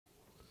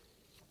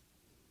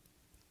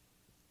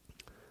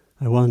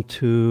I want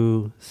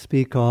to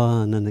speak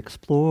on and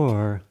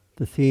explore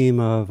the theme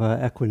of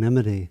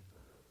equanimity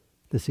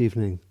this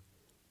evening.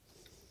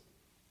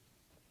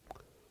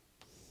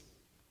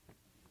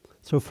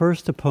 So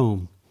first, a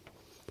poem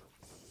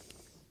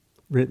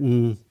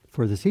written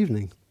for this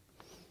evening.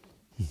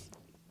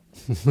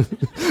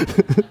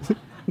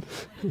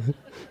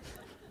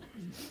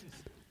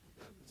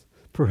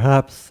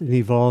 Perhaps an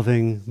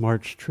evolving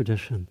March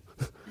tradition.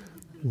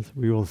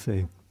 We will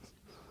see.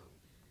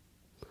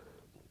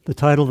 The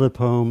title of the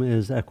poem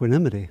is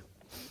Equanimity.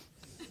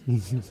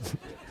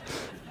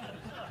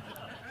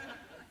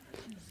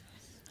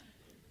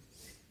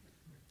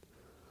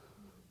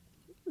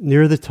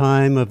 Near the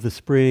time of the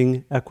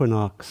spring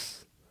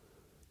equinox,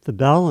 the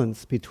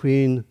balance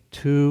between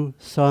two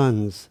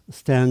suns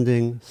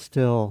standing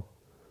still,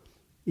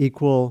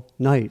 equal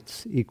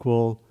nights,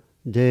 equal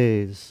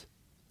days.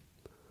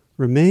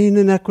 Remain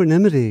in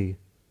equanimity,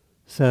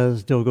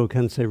 says Dogo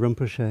Kensei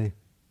Rinpoche.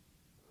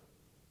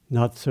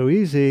 Not so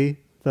easy,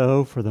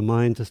 though, for the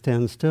mind to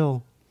stand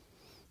still.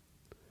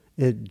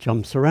 It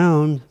jumps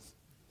around.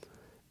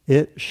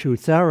 It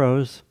shoots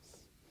arrows,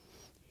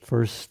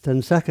 first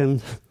and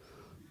second.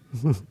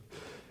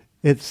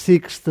 It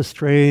seeks the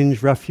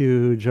strange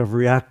refuge of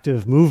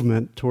reactive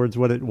movement towards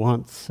what it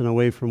wants and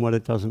away from what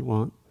it doesn't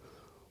want.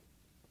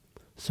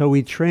 So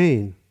we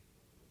train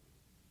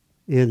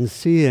in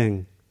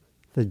seeing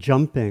the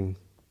jumping,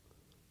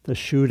 the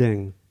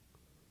shooting,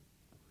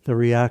 the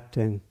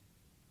reacting.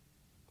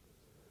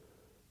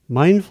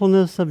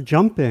 Mindfulness of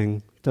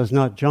jumping does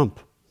not jump.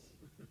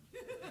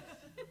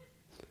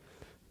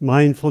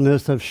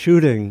 Mindfulness of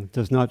shooting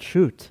does not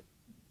shoot.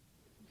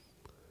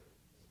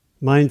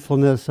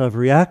 Mindfulness of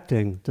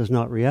reacting does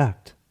not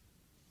react.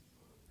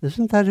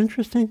 Isn't that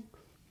interesting?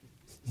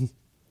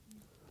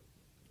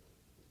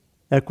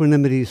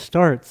 Equanimity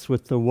starts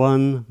with the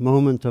one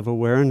moment of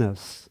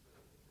awareness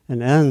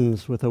and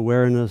ends with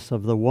awareness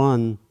of the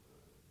one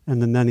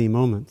and the many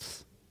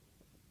moments.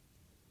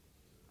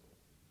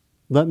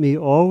 Let me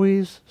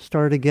always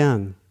start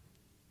again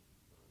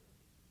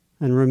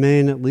and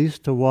remain at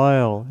least a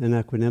while in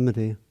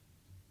equanimity,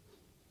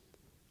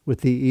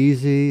 with the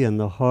easy and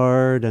the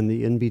hard and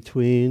the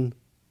in-between,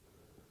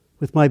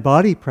 with my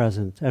body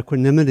present,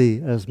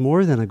 equanimity as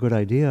more than a good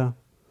idea,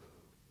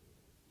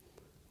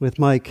 with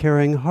my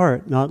caring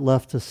heart not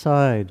left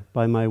aside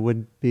by my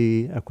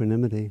would-be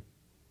equanimity,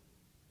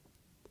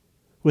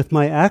 with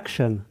my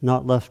action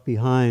not left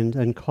behind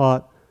and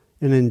caught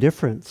in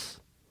indifference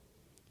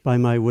by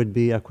my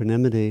would-be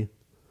equanimity,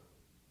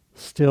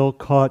 still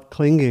caught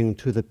clinging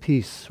to the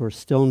peace or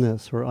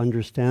stillness or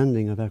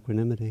understanding of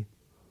equanimity.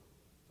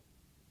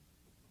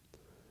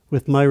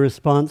 With my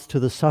response to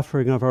the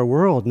suffering of our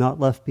world not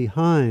left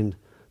behind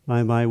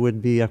by my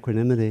would-be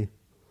equanimity,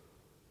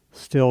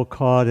 still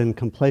caught in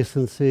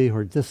complacency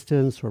or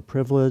distance or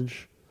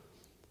privilege,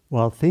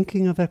 while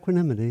thinking of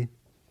equanimity.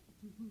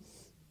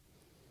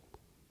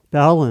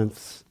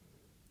 Balance,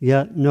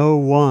 yet no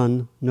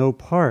one, no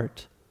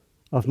part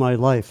of my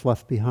life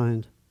left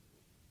behind.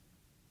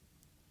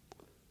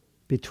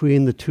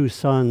 Between the two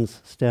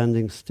suns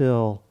standing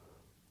still,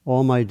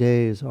 all my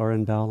days are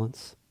in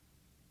balance.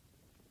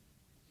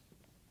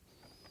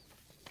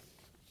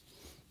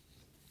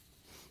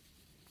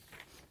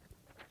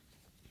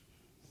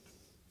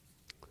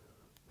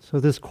 So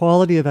this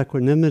quality of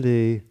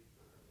equanimity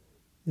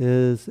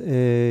is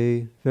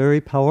a very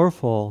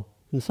powerful,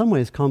 in some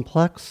ways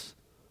complex,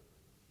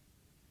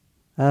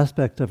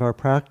 aspect of our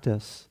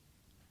practice.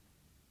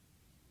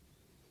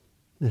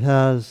 It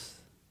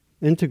has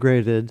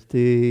integrated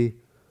the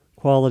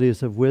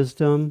qualities of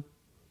wisdom,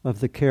 of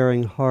the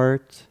caring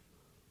heart,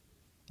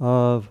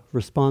 of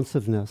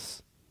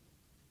responsiveness.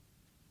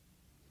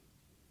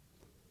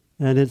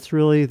 And it's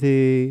really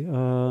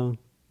the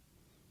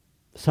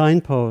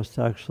signpost,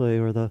 actually,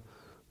 or the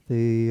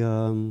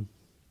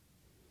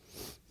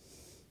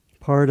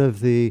part of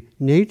the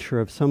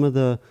nature of some of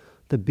the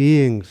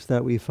beings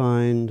that we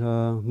find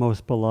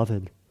most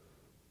beloved.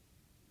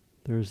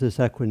 There's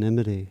this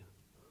equanimity,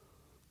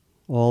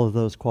 all of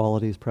those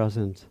qualities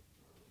present.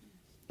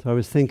 So I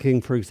was thinking,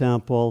 for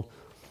example,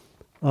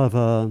 of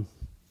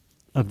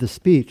the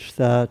speech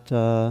that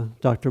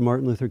Dr.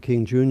 Martin Luther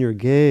King Jr.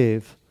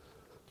 gave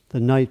the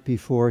night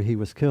before he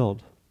was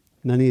killed.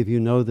 Many of you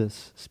know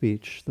this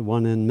speech, the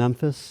one in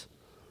Memphis.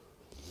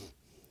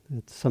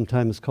 It's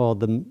sometimes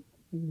called the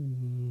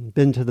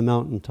Been to the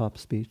Mountaintop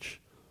speech.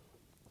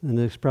 And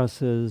it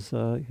expresses,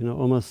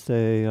 almost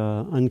a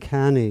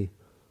uncanny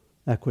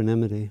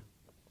equanimity.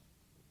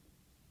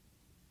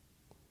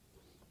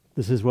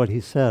 This is what he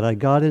said: I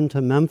got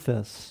into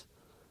Memphis,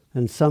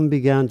 and some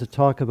began to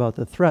talk about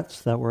the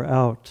threats that were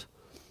out.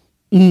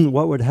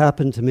 What would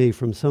happen to me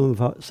from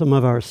some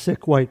of our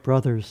sick white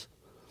brothers?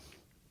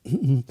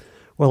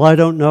 Well, I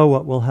don't know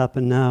what will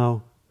happen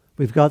now.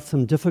 We've got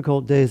some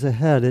difficult days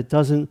ahead. It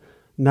doesn't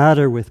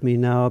matter with me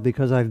now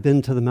because I've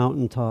been to the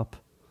mountaintop.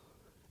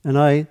 And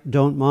I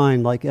don't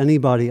mind, like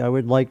anybody, I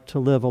would like to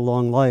live a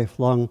long life.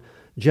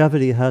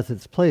 Longevity has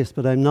its place,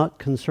 but I'm not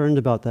concerned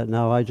about that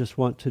now. I just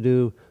want to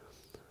do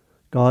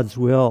God's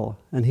will,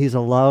 and He's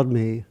allowed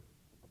me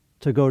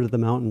to go to the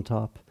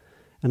mountaintop.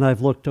 And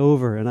I've looked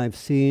over and I've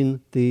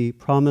seen the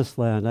promised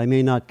land. I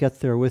may not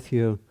get there with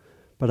you,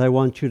 but I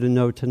want you to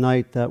know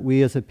tonight that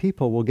we as a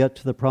people will get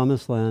to the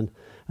promised land.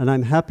 And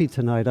I'm happy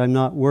tonight. I'm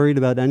not worried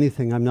about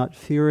anything. I'm not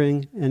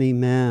fearing any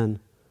man.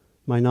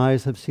 Mine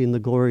eyes have seen the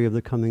glory of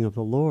the coming of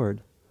the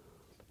Lord.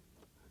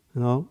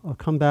 And I'll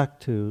come back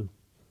to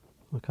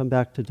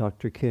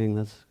Dr. King.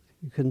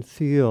 You can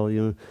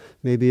feel,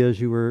 maybe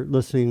as you were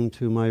listening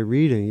to my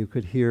reading, you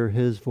could hear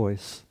his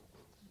voice.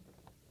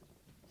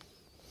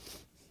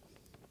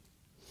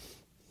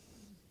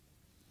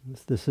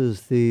 This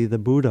is the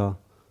Buddha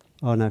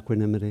on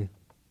equanimity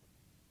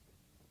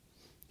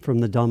from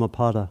the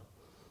Dhammapada.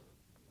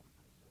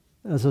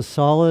 As a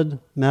solid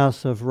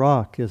mass of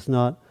rock is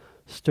not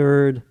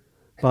stirred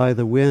by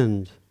the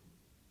wind,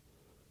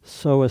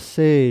 so a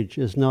sage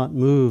is not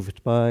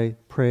moved by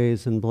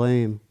praise and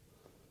blame.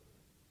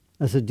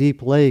 As a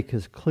deep lake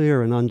is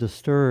clear and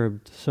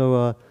undisturbed, so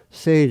a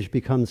sage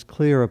becomes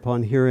clear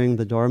upon hearing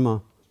the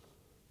Dharma.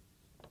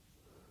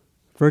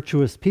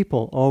 Virtuous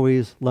people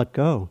always let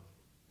go.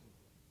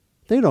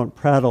 They don't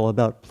prattle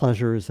about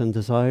pleasures and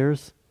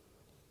desires,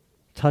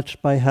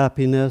 touched by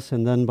happiness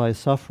and then by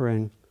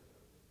suffering.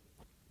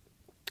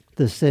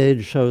 The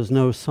sage shows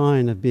no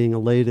sign of being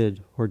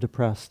elated or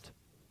depressed.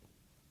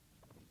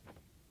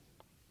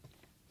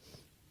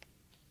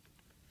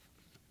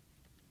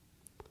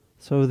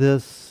 So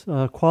this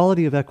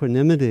quality of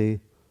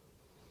equanimity,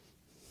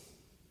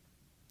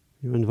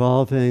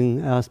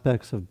 involving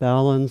aspects of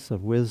balance,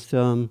 of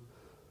wisdom,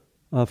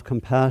 of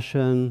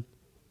compassion,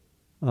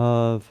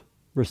 of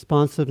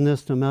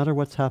responsiveness, no matter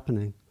what's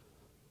happening,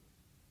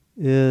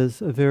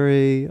 is a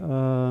very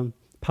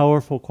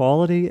powerful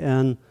quality.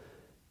 And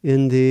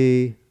in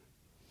the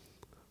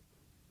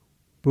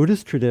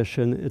Buddhist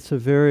tradition, it's a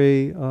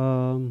very,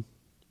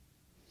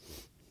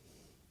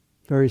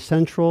 very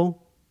central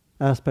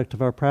aspect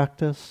of our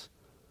practice,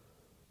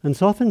 and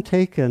it's often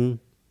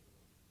taken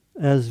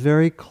as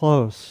very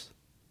close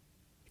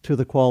to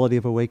the quality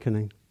of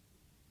awakening,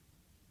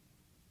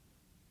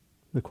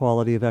 the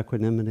quality of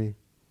equanimity.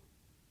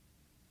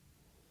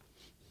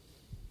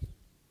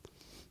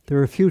 There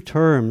are a few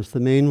terms. The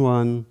main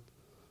one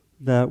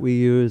that we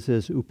use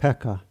is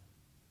upekkha.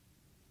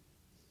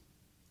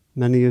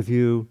 Many of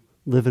you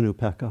live in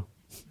upekkha.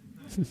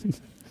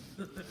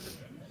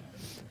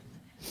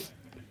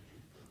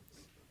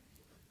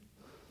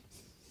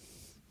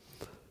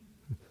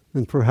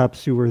 And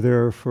perhaps you were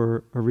there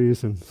for a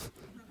reason.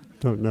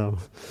 Don't know.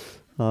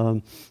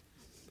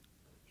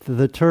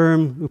 The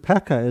term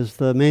upekkha is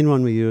the main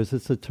one we use.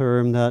 It's a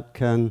term that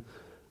can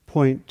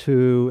point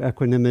to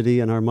equanimity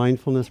in our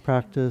mindfulness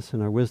practice,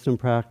 in our wisdom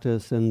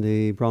practice, in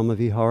the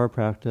Brahmavihara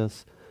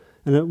practice.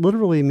 And it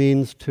literally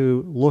means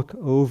to look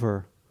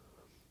over,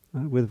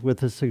 with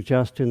the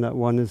suggestion that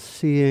one is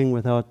seeing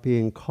without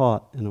being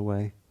caught in a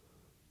way.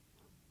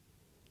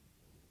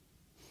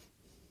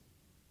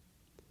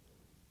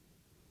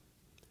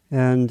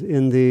 And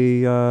in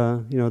the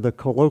the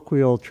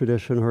colloquial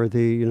tradition, or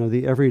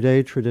the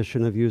everyday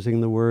tradition of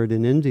using the word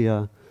in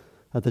India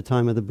at the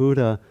time of the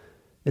Buddha,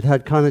 it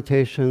had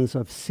connotations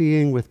of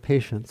seeing with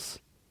patience.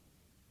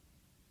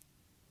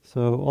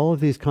 So all of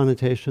these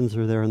connotations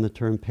are there in the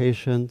term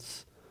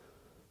patience,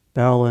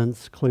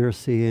 balance, clear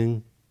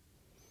seeing.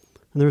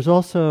 And there's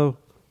also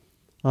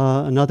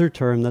another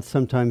term that's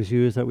sometimes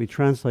used that we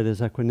translate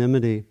as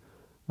equanimity,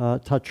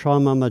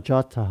 tatrama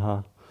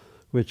majataha,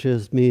 which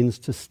means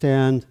to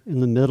stand in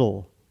the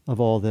middle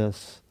of all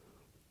this,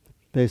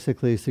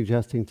 basically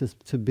suggesting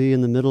to be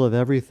in the middle of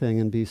everything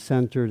and be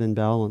centered and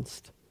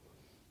balanced.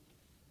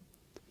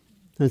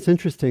 And it's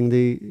interesting,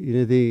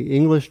 the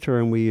English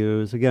term we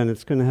use, again,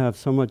 it's going to have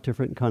somewhat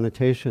different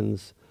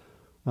connotations.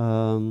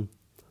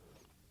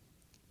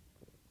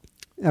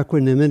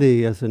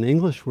 Equanimity as an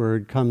English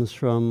word comes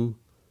from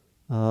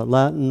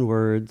Latin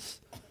words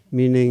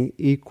meaning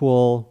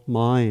equal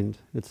mind.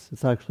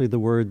 It's actually the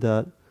word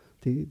that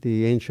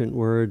the ancient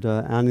word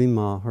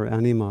anima or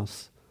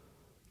animus,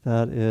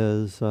 that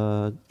is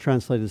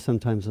translated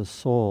sometimes as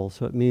soul.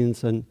 So it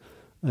means an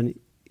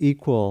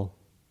equal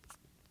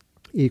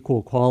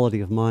quality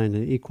of mind,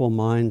 an equal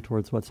mind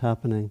towards what's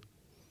happening.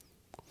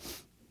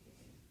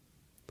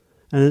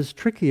 And it's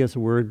tricky as a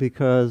word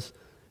because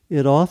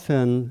it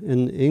often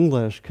in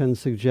English can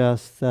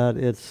suggest that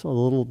it's a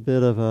little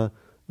bit of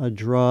a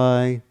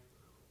dry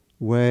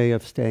way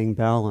of staying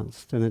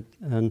balanced,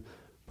 and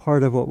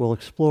part of what we'll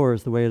explore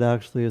is the way it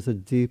actually is a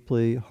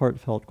deeply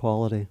heartfelt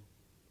quality.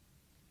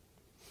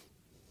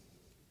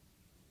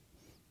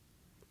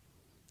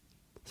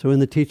 So in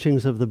the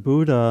teachings of the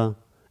Buddha,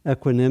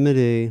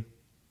 equanimity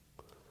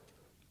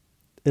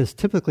is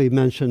typically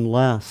mentioned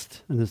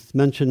last, and it's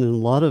mentioned in a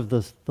lot of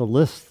the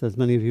lists, as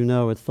many of you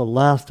know. It's the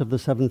last of the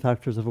 7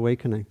 factors of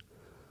awakening.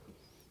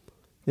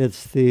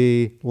 It's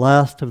the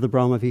last of the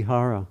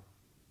Brahmavihara.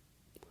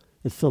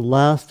 It's the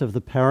last of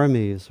the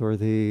paramis, or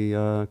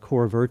the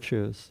core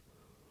virtues.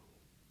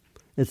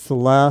 It's the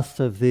last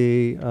of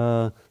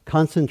the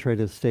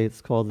concentrated states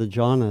called the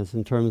jhanas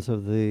in terms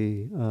of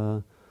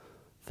the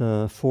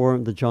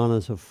form, the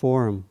jhanas of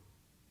form.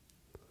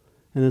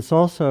 And it's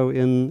also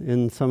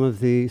in some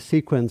of the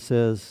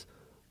sequences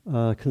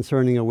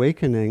concerning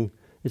awakening,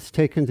 it's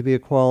taken to be a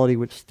quality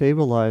which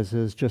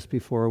stabilizes just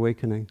before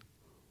awakening.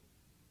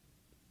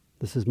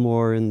 This is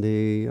more in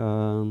the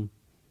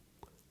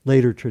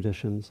later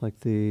traditions, like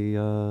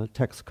the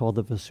text called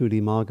the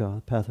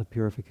Visuddhimagga, Path of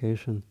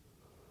Purification.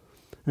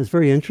 And it's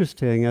very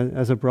interesting,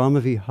 as a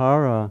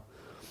Brahmavihara,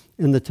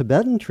 in the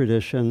Tibetan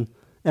tradition,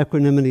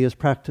 equanimity is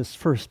practiced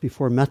first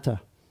before metta,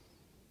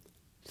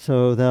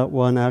 so that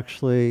one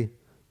actually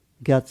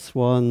gets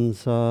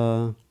one's,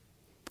 the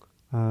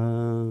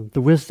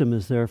wisdom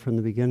is there from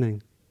the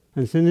beginning.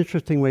 And it's an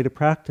interesting way to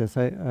practice.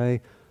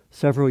 I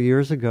several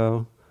years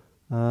ago,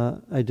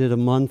 I did a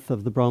month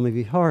of the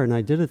Brahmavihara, and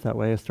I did it that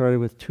way. I started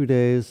with 2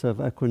 days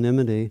of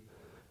equanimity,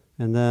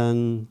 and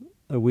then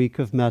a week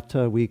of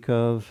metta, a week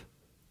of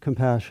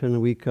compassion, a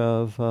week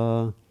of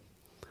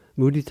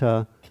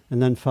mudita,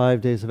 and then 5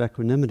 days of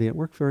equanimity. It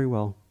worked very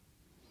well.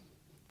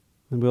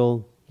 And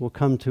we'll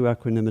come to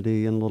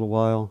equanimity in a little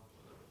while.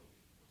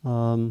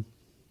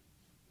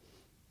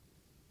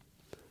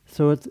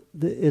 So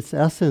its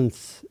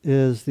essence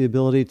is the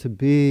ability to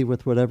be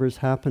with whatever's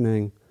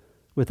happening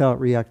without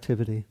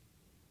reactivity,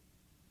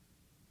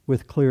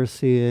 with clear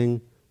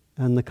seeing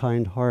and the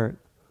kind heart.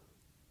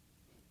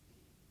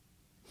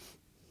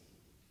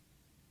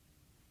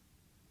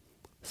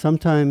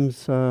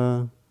 Sometimes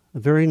a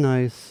very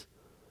nice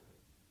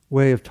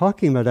way of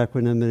talking about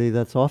equanimity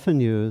that's often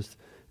used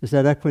is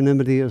that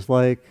equanimity is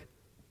like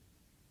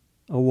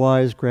a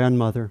wise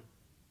grandmother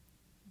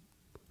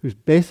who's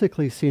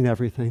basically seen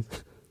everything.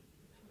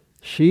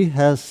 She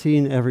has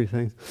seen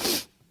everything.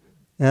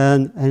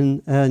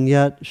 And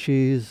yet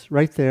she's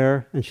right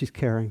there and she's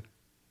caring.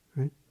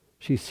 Right?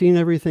 She's seen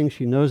everything,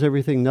 she knows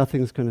everything,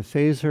 nothing's going to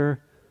faze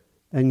her,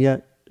 and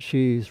yet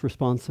she's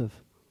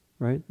responsive.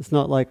 Right? It's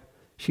not like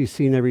she's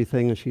seen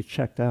everything and she's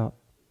checked out.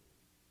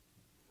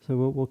 So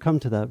we'll come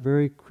to that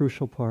very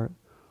crucial part.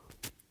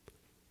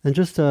 And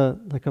just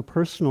like a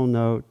personal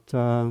note,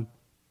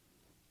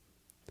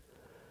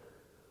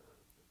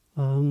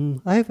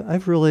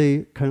 I've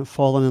really kind of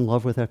fallen in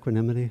love with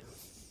equanimity,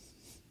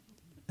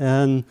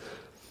 and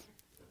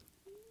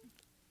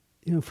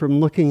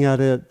from looking at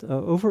it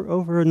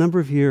over a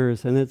number of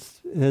years, and it's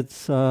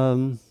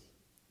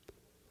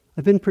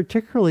I've been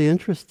particularly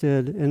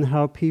interested in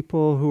how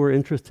people who are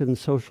interested in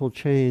social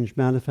change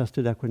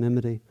manifested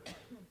equanimity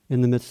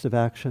in the midst of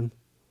action.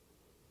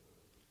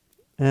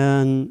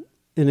 And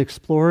in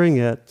exploring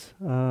it,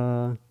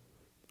 a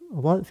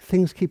lot of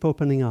things keep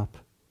opening up.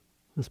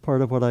 That's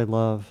part of what I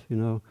love.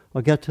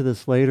 I'll get to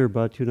this later,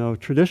 but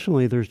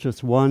traditionally there's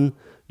just one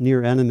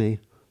near enemy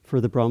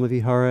for the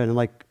Brahmavihara,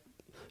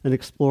 and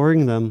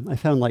exploring them, I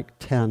found like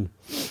 10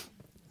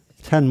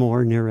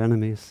 more near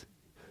enemies.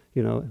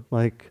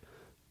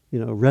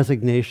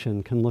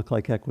 Resignation can look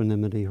like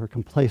equanimity, or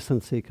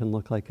complacency can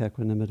look like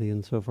equanimity,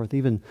 and so forth.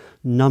 Even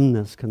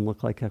numbness can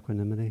look like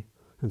equanimity,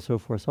 and so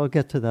forth. So I'll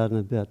get to that in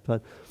a bit.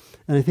 And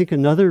I think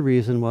another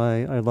reason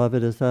why I love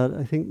it is that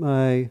I think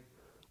my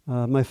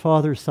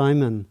father,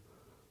 Simon,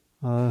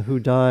 who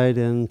died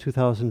in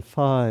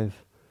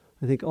 2005,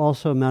 I think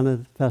also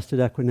manifested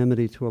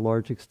equanimity to a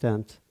large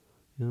extent,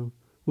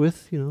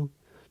 with,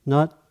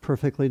 not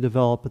perfectly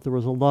developed, but there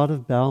was a lot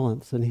of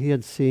balance, and he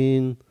had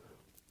seen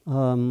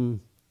a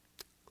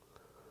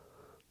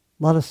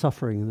lot of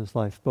suffering in his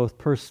life, both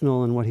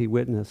personal and what he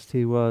witnessed.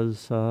 He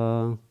was,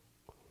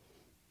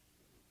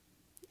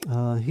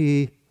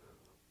 he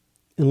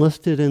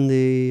enlisted in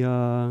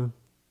the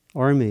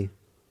army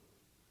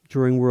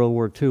during World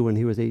War II when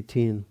he was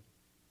 18.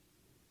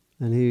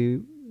 And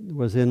he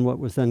was in what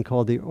was then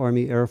called the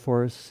Army Air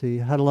Force. He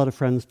had a lot of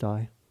friends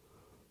die.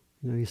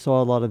 He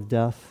saw a lot of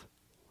death.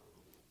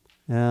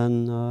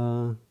 And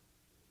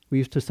we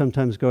used to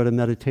sometimes go to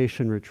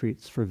meditation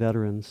retreats for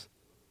veterans,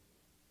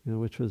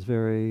 which was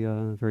very,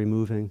 very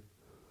moving.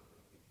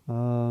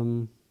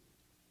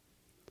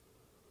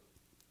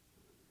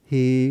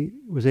 He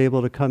was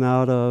able to come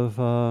out of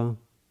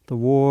the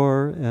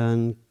war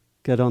and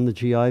get on the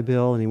GI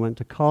Bill, and he went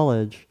to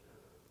college.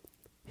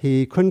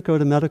 He couldn't go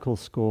to medical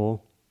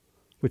school,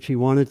 which he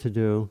wanted to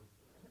do,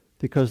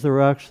 because there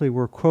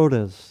were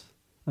quotas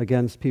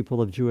against people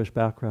of Jewish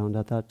background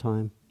at that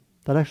time.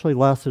 That actually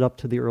lasted up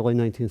to the early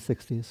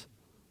 1960s.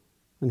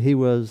 And he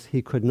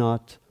could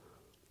not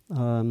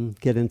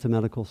get into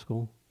medical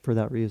school for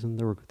that reason.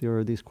 There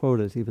were these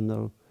quotas, even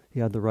though he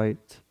had the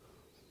right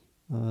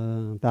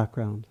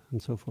background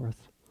and so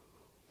forth.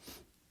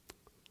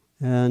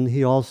 And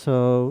he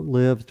also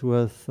lived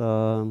with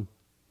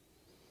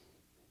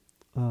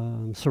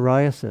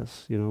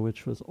psoriasis,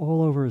 which was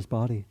all over his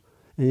body.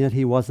 And yet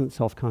he wasn't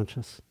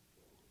self-conscious.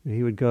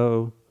 He would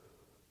go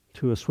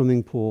to a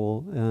swimming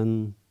pool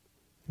and,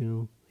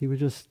 he would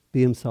just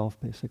be himself,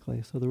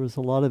 basically. So there was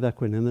a lot of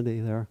equanimity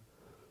there.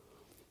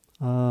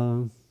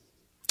 And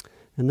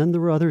then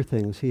there were other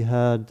things. He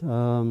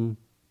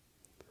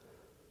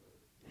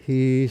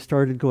he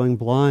started going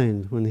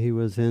blind when he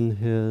was in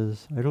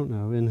his,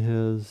 in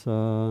his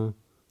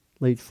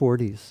late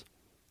 40s.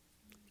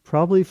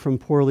 Probably from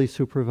poorly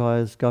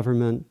supervised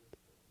government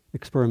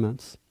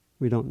experiments.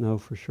 We don't know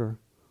for sure,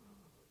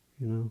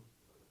 when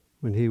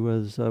he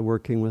was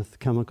working with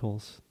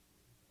chemicals.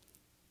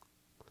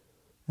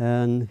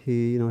 And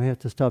he had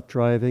to stop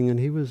driving, and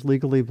he was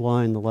legally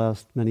blind the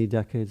last many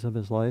decades of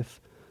his life.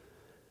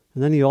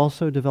 And then he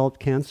also developed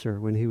cancer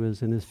when he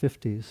was in his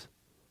 50s,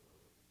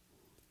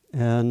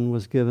 and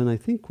was given, I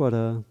think,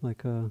 a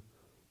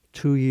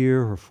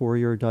 2-year or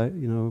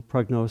 4-year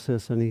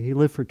prognosis, and he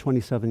lived for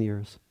 27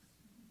 years.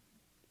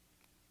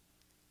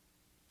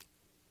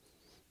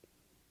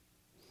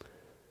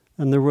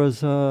 And there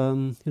was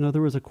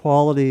a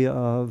quality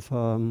of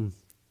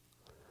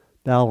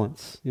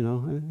balance.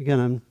 Again,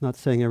 I'm not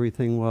saying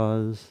everything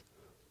was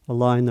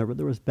aligned there, but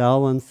there was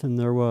balance, and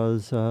there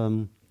was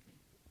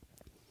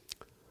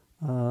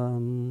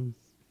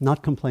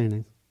not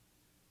complaining,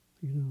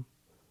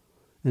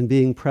 and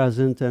being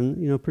present,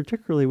 and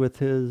particularly with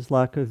his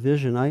lack of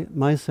vision,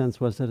 my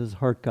sense was that his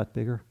heart got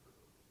bigger.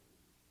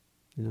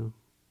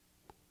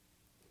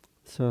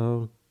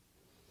 So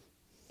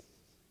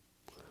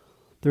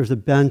there's a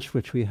bench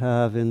which we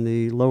have in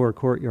the lower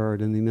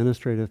courtyard in the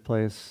administrative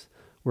place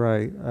where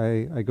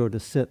I go to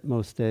sit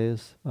most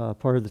days,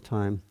 part of the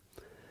time.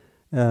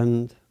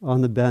 And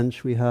on the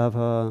bench we have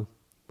a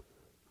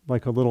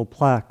little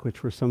plaque,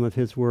 which were some of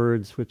his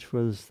words, which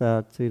was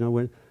that,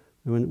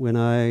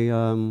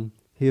 when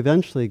he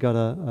eventually got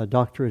a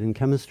doctorate in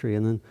chemistry,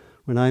 and then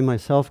when I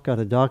myself got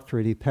a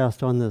doctorate, he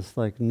passed on this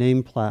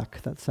name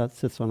plaque that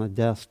sits on a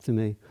desk to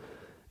me.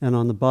 And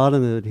on the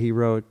bottom of it he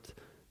wrote,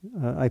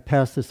 I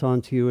pass this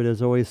on to you. It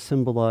has always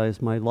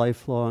symbolized my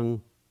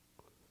lifelong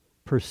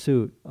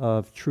pursuit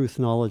of truth,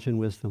 knowledge, and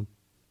wisdom.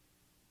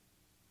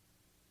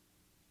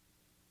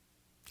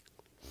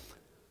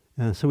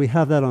 And so we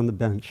have that on the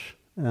bench.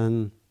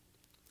 And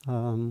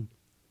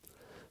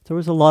there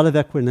was a lot of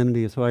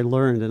equanimity, so I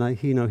learned, and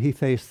he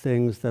faced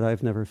things that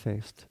I've never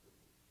faced.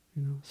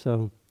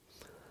 So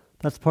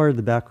that's part of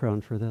the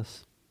background for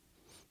this.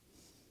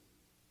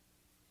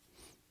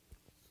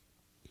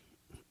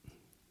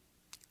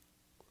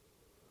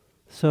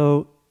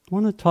 So I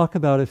want to talk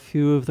about a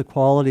few of the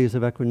qualities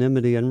of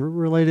equanimity and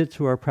relate it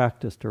to our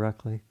practice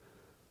directly.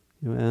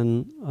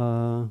 And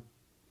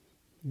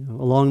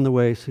along the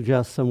way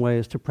suggest some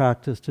ways to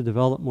practice to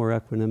develop more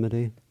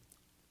equanimity.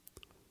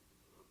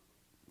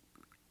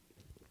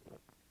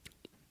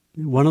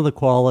 One of the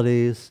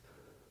qualities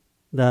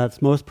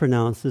that's most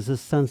pronounced is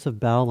this sense of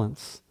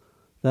balance,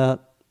 that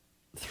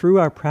through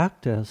our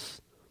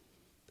practice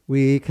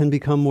we can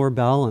become more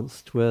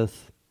balanced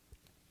with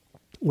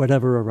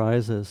whatever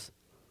arises.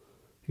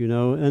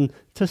 And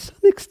to some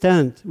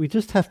extent, we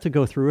just have to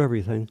go through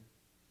everything.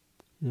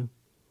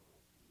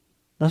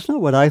 That's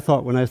not what I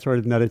thought when I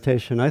started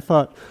meditation. I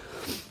thought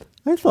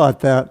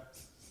that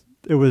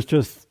it was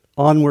just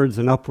onwards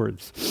and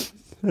upwards.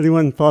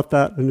 Anyone thought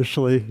that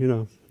initially?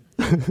 No,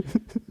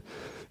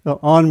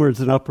 onwards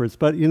and upwards.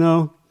 But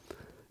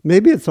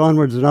maybe it's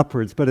onwards and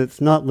upwards, but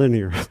it's not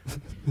linear.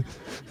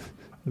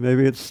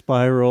 Maybe it's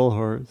spiral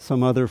or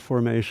some other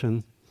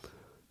formation.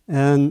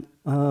 And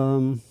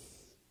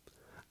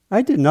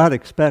I did not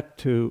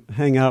expect to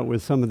hang out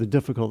with some of the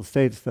difficult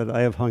states that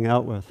I have hung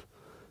out with.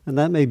 And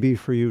that may be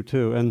for you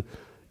too. And,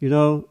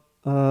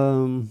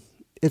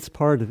 it's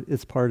part of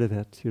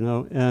it,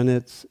 and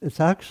it's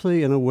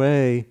actually, in a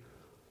way,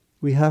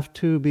 we have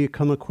to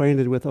become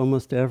acquainted with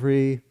almost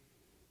every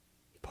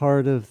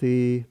part of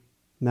the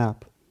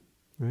map,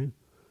 right?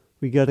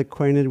 We get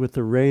acquainted with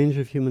the range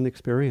of human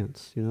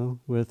experience,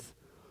 with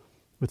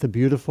the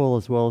beautiful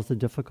as well as the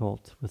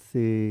difficult, with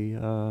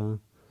the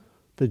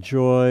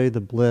joy,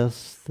 the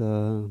bliss,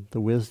 the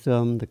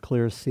wisdom, the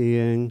clear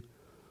seeing,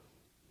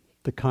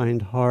 the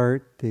kind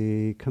heart,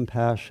 the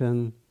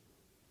compassion,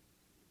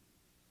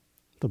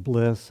 the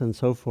bliss, and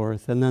so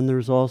forth. And then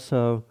there's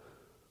also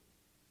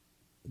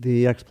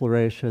the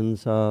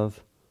explorations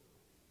of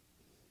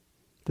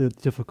the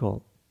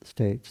difficult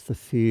states, the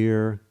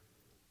fear,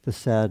 the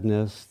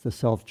sadness, the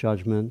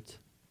self-judgment,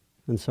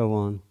 and so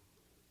on.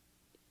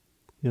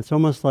 It's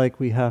almost like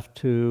we have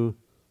to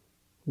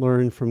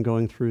learn from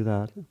going through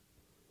that.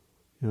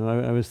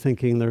 I was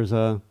thinking there's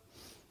a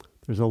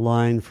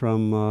line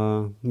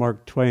from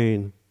Mark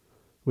Twain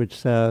which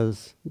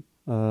says,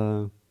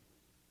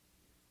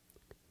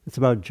 it's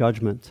about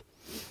judgment.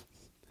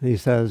 And he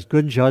says,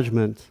 good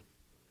judgment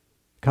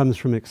comes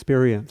from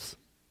experience.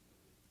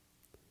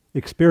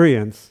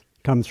 Experience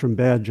comes from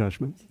bad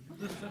judgment.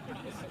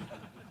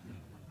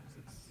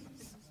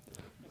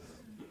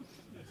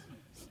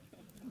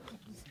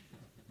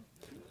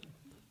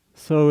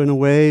 So in a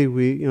way,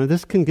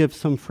 this can give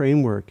some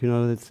framework.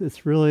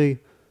 It's really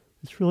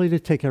to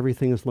take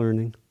everything as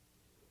learning.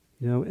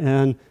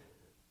 And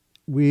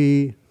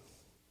we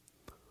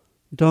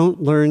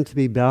don't learn to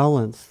be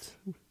balanced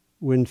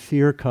when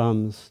fear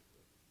comes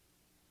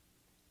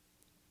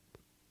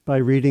by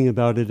reading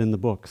about it in the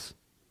books,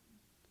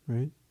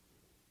 right?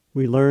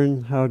 We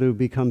learn how to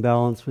become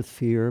balanced with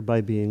fear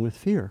by being with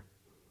fear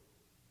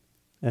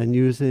and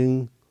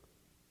using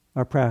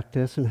our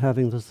practice and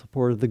having the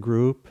support of the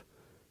group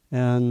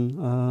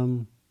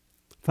and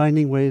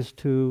finding ways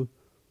to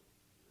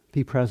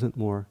be present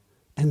more.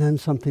 And then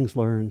something's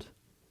learned.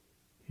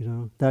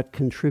 That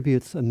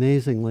contributes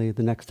amazingly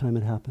the next time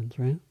it happens,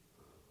 right?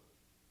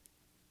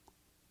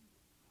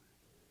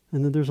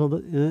 And then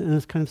and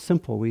it's kind of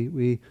simple.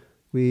 We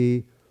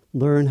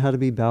learn how to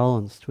be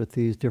balanced with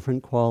these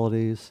different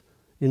qualities,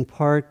 in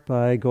part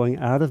by going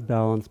out of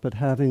balance, but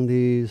having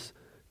these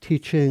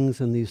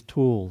teachings and these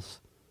tools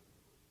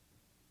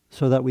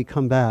so that we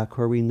come back,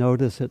 or we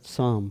notice it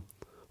some,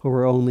 or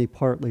we're only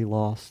partly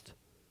lost,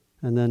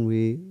 and then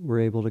we're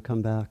able to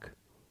come back.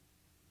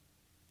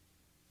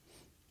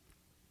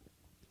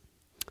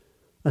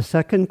 A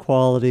second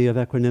quality of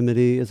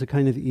equanimity is a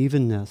kind of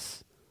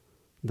evenness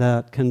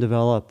that can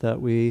develop, that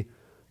we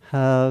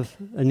have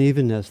an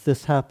evenness.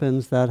 This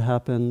happens, that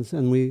happens,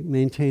 and we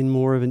maintain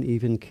more of an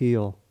even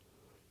keel.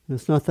 And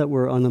it's not that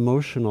we're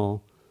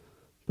unemotional,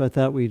 but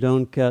that we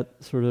don't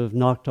get sort of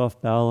knocked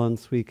off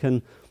balance. We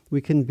can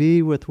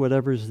be with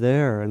whatever's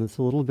there, and it's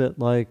a little bit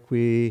like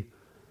we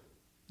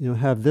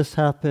have this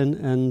happen,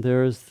 and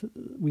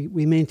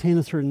we maintain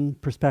a certain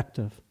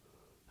perspective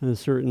and a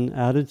certain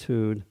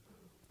attitude,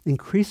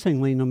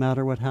 increasingly no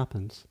matter what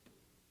happens,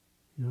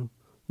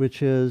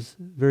 which is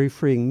very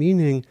freeing,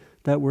 meaning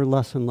that we're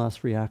less and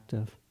less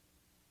reactive.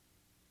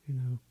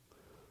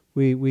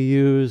 We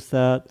use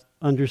that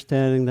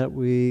understanding that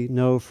we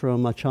know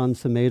from Achan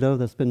Samedo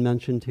that's been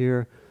mentioned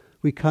here.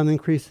 We come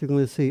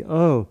increasingly to see,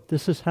 oh,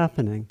 this is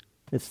happening.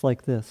 It's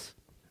like this.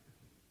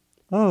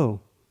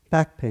 Oh,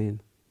 back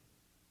pain.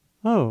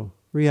 Oh,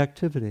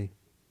 reactivity.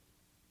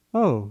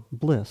 Oh,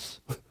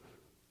 bliss.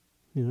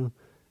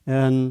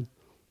 And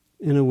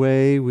in a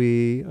way,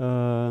 we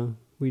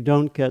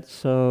don't get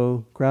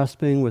so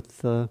grasping with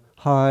the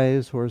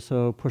highs or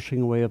so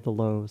pushing away of the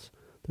lows.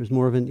 There's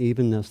more of an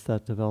evenness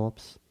that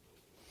develops.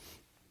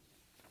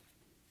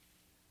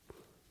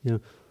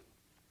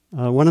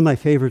 One of my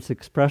favorite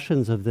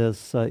expressions of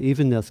this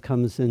evenness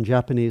comes in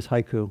Japanese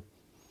haiku.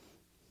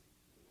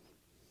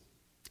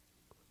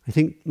 I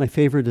think my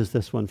favorite is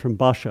this one from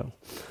Basho.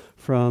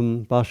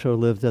 Basho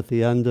lived at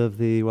the end of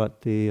the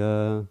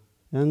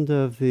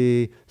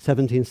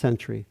 17th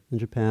century in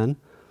Japan.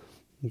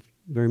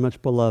 Very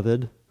much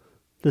beloved.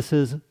 This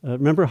is,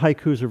 remember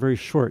haikus are very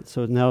short,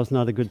 so now is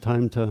not a good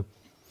time to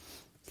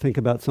think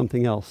about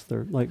something else.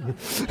 They're like,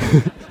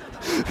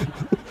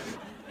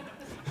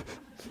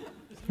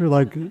 they're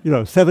like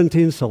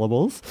 17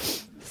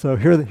 syllables. So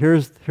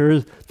here's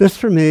this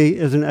for me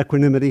is an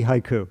equanimity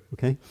haiku,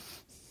 okay?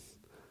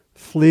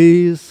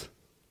 Fleas,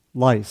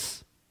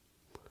 lice,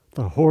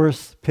 the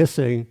horse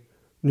pissing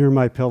near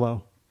my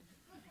pillow.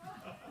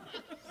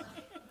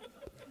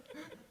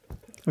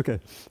 Okay,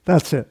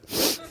 that's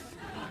it.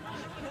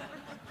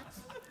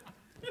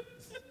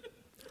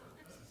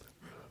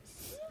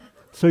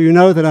 So you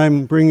know that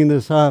I'm bringing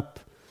this up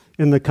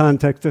in the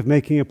context of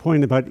making a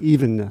point about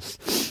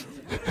evenness.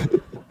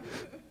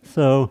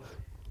 So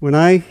when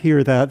I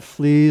hear that,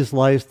 fleas,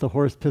 lice, the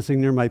horse pissing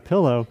near my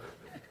pillow,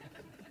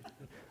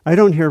 I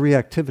don't hear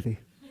reactivity.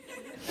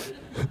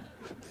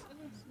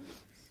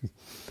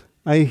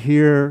 I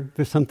hear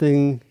there's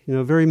something,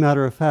 very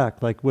matter of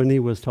fact, like Winnie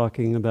was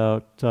talking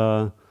about,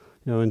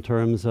 in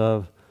terms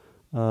of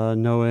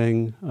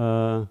knowing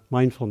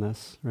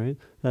mindfulness, right?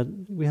 That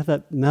we have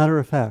that matter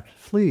of fact.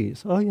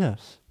 Fleas, oh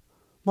yes.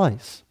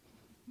 Lice,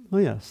 oh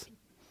yes.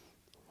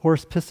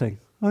 Horse pissing,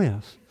 oh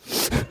yes.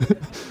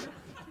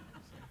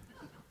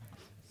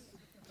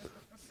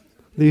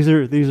 These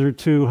are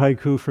two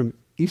haiku from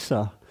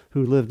Isa,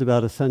 who lived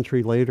about a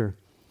century later.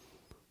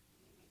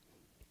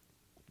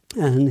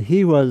 And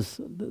he was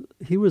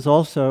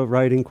also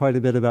writing quite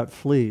a bit about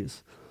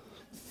fleas.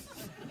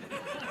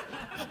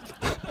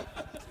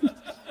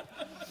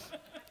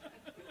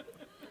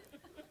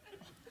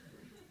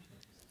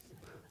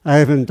 I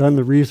haven't done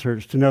the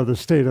research to know the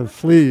state of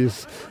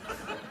fleas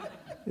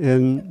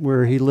in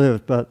where he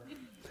lived, but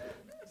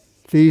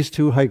these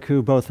two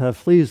haiku both have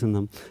fleas in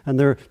them. And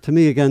to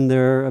me, again,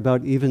 they're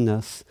about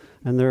evenness.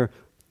 And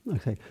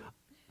okay.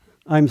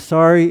 I'm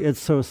sorry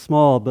it's so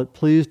small, but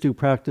please do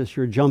practice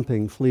your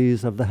jumping,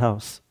 fleas of the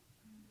house.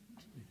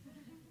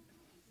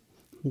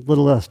 A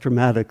little less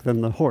dramatic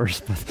than the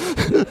horse,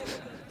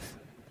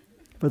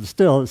 but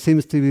still, it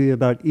seems to be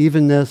about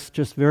evenness,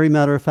 just very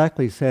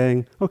matter-of-factly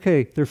saying,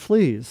 okay, they're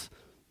fleas.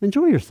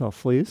 Enjoy yourself,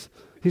 fleas.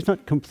 He's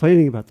not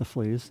complaining about the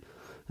fleas.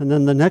 And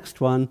then the next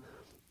one,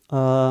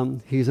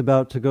 he's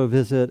about to go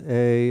visit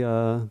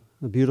a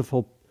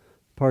beautiful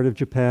part of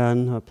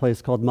Japan, a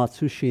place called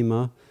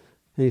Matsushima.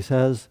 And he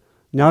says,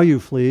 now you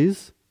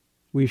fleas,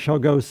 we shall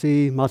go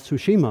see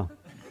Matsushima.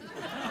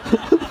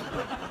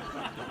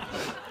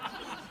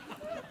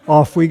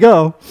 Off we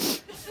go.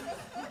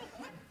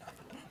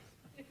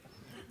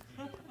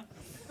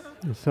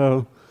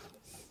 So,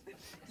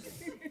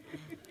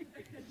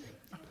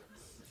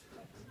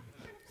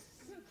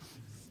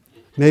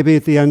 maybe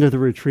at the end of the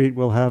retreat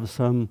we'll have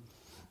some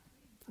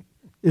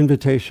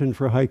invitation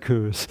for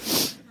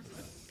haikus.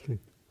 Okay.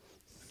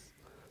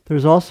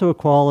 There's also a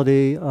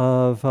quality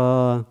of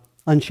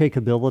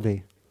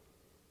unshakability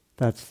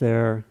that's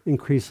there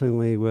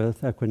increasingly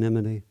with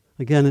equanimity.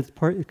 Again,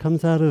 it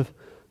comes out of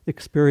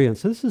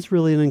experience. This is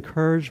really an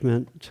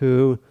encouragement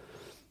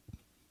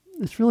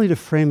it's really to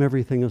frame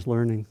everything as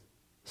learning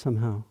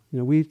somehow.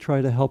 We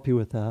try to help you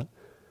with that.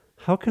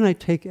 How can I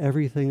take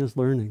everything as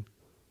learning?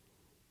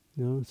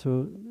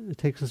 So it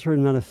takes a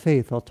certain amount of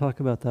faith. I'll talk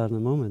about that in a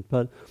moment.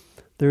 But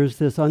there's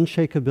this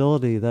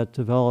unshakability that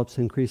develops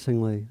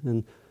increasingly,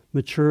 and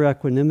mature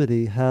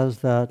equanimity has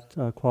that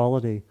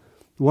quality.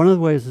 One of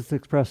the ways it's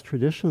expressed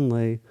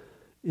traditionally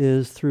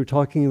is through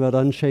talking about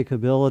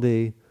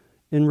unshakability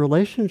in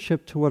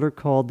relationship to what are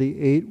called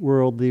the 8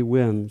 worldly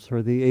whims,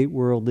 or the 8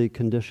 worldly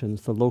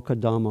conditions, the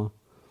lokadhamma.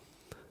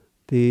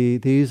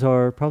 These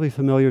are probably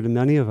familiar to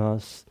many of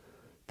us.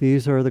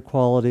 These are the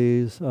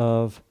qualities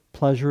of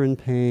pleasure and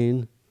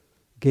pain,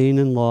 gain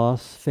and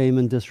loss, fame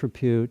and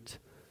disrepute,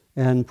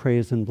 and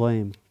praise and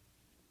blame.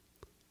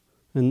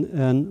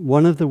 And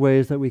one of the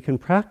ways that we can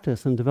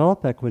practice and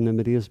develop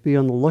equanimity is be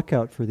on the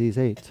lookout for these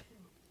 8.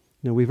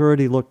 We've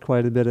already looked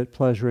quite a bit at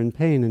pleasure and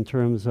pain in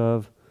terms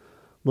of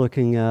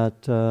looking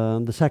at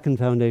the second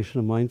foundation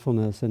of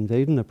mindfulness and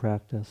Vedana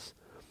practice.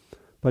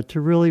 But to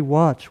really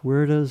watch,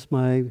 where does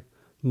my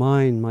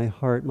mind, my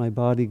heart, my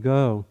body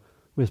go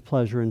with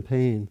pleasure and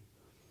pain?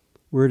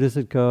 Where does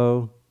it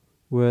go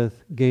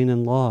with gain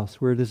and loss?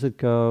 Where does it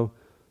go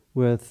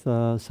with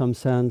some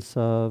sense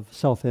of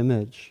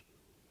self-image?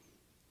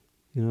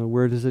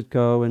 Where does it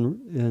go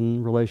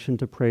in relation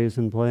to praise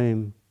and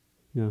blame?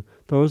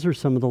 Those are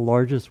some of the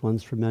largest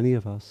ones for many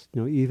of us.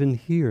 Even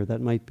here,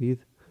 that might be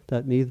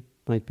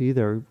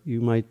there.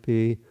 You might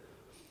be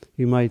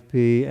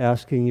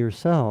asking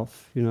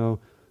yourself,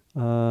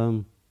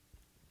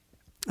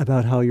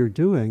 about how you're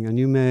doing, and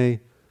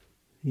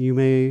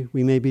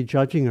we may be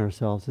judging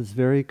ourselves. It's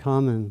very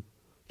common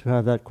to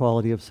have that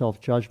quality of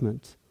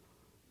self-judgment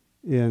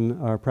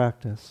in our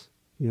practice,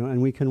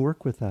 and we can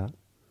work with that.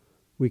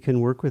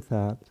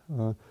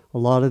 A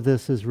lot of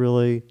this is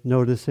really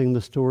noticing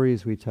the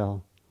stories we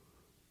tell.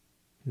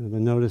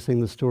 Noticing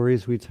the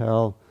stories we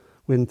tell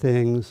when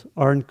things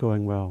aren't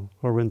going well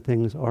or when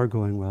things are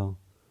going well,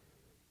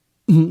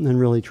 and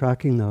really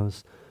tracking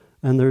those.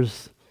 And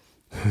there's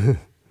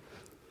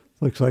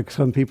looks like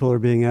some people are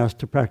being asked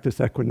to practice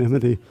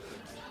equanimity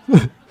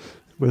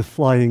with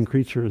flying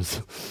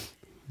creatures.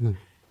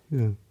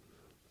 Yeah.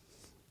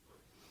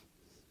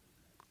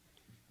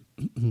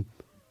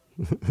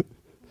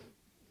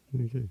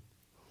 Okay.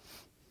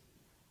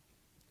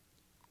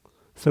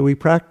 So we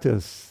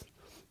practice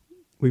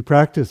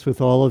with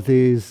all of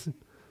these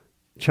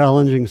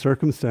challenging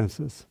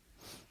circumstances.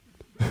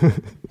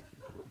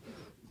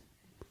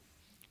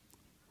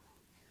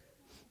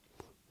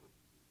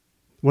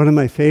 One of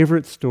my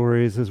favorite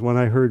stories is one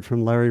I heard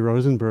from Larry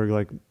Rosenberg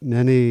like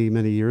many,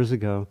 many years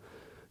ago.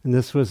 And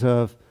this was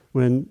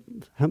when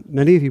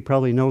many of you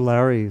probably know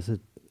Larry. He's a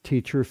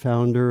teacher,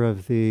 founder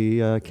of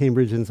the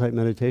Cambridge Insight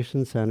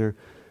Meditation Center.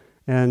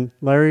 And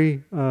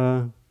Larry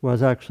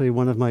was actually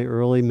one of my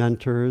early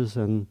mentors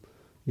and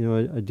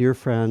a dear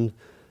friend.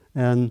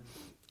 And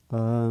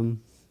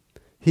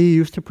he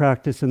used to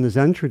practice in the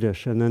Zen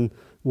tradition. And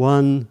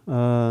one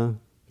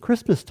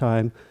Christmas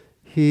time,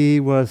 he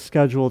was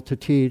scheduled to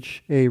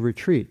teach a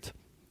retreat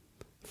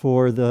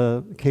for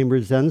the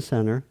Cambridge Zen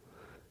Center.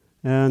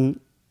 And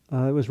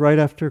it was right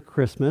after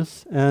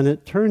Christmas. And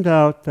it turned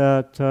out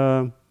that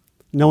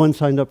no one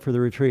signed up for the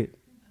retreat.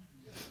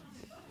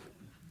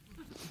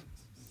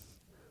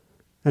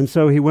 And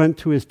so he went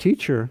to his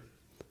teacher,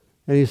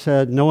 and he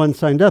said, no one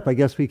signed up. I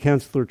guess we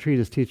canceled the retreat.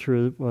 His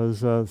teacher was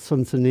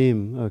Sun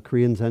Sanim, a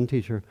Korean Zen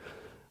teacher.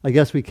 I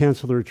guess we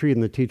canceled the retreat,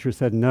 and the teacher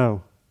said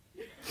no.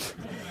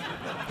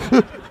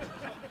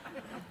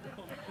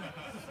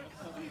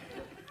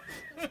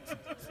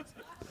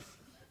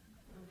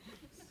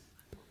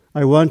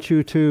 I want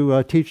you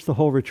to teach the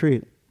whole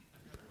retreat.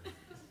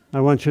 I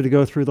want you to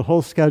go through the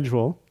whole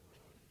schedule.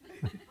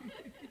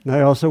 And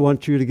I also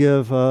want you to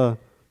give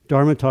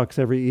Dharma talks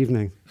every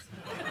evening.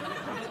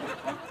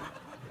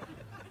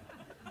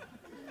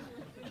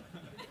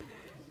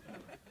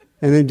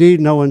 And indeed,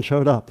 no one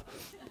showed up.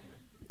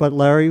 But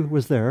Larry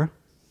was there.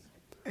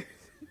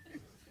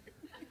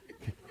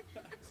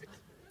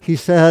 He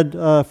said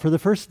for the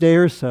first day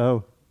or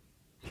so,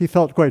 he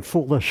felt quite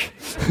foolish.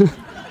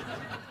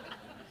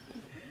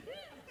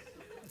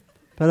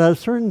 But at a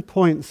certain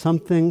point,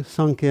 something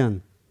sunk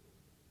in.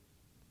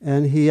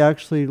 And he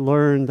actually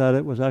learned that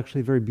it was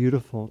actually very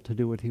beautiful to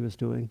do what he was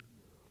doing.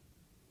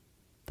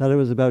 That it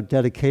was about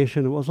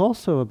dedication. It was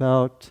also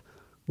about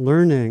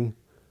learning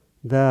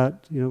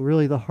that,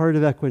 really the heart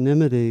of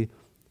equanimity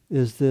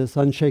is this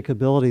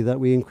unshakability that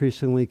we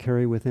increasingly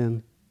carry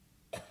within.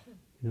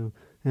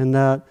 And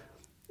that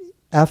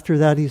after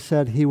that, he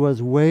said he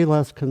was way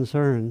less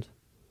concerned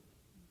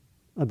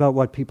about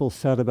what people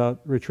said about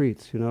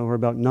retreats, or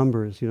about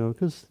numbers,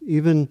 because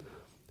even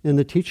in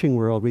the teaching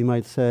world, we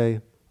might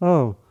say,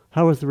 oh,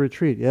 How was the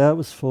retreat? Yeah, it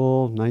was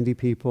full, 90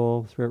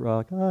 people, Spirit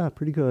Rock.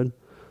 Pretty good.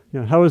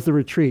 How was the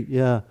retreat?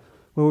 Yeah,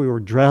 well, we were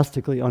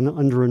drastically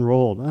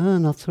under-enrolled.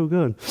 Not so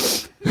good.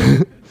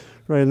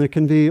 Right, and there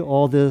can be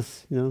all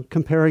this,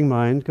 comparing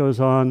mind goes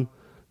on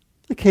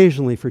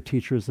occasionally for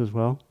teachers as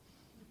well.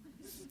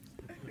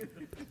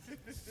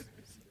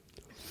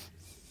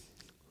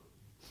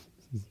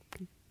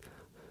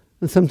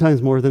 And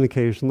sometimes more than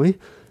occasionally.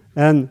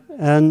 And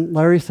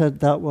Larry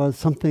said that was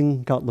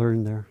something got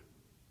learned there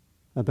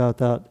about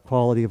that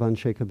quality of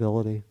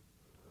unshakability.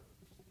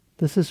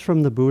 This is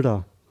from the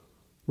Buddha.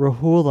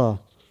 Rahula,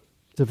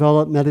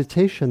 develop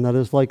meditation that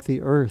is like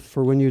the earth.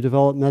 For when you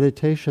develop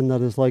meditation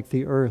that is like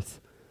the earth,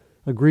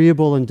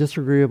 agreeable and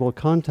disagreeable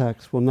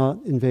contacts will not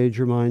invade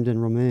your mind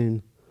and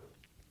remain.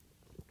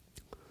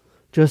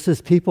 Just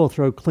as people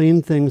throw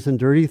clean things and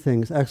dirty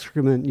things,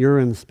 excrement,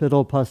 urine,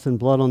 spittle, pus, and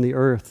blood on the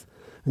earth,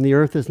 and the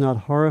earth is not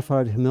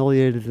horrified,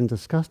 humiliated, and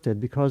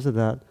disgusted because of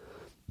that,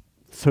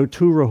 so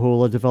too,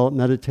 Rahula, develop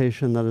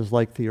meditation that is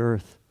like the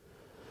earth.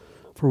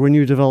 For when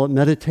you develop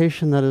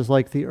meditation that is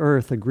like the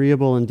earth,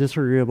 agreeable and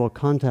disagreeable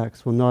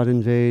contacts will not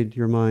invade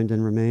your mind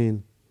and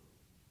remain.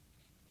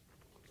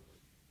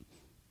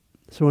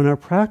 So in our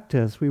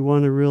practice, we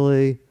want to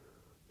really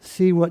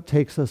see what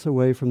takes us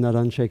away from that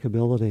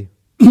unshakability.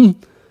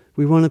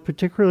 We want to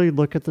particularly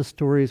look at the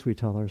stories we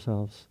tell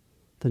ourselves,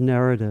 the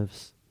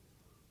narratives,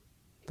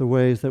 the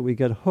ways that we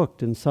get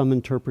hooked in some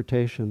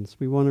interpretations.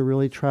 We want to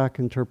really track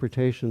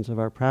interpretations of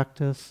our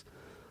practice,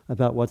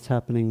 about what's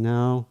happening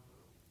now.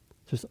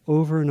 Just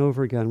over and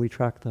over again, we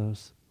track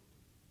those,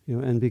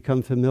 and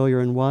become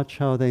familiar and watch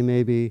how they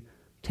may be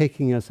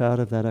taking us out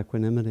of that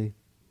equanimity.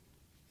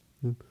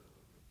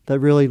 That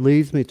really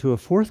leads me to a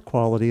fourth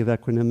quality of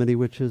equanimity,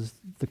 which is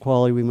the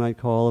quality we might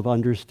call of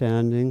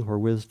understanding or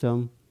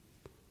wisdom.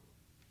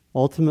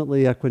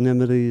 Ultimately,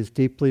 equanimity is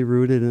deeply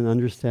rooted in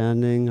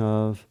understanding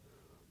of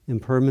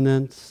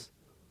impermanence,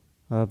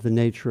 of the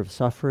nature of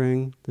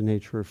suffering, the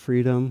nature of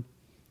freedom,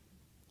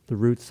 the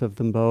roots of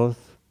them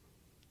both,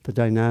 the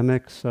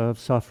dynamics of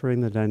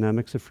suffering, the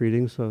dynamics of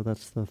freedom, so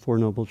that's the Four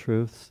Noble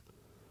Truths.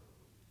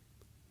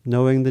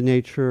 Knowing the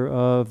nature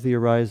of the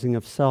arising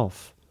of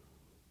self,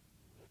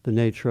 the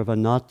nature of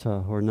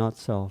anatta or not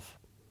self.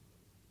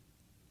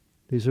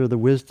 These are the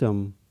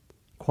wisdom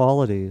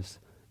qualities,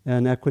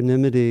 and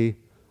equanimity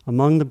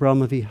among the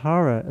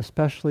Brahmavihara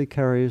especially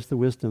carries the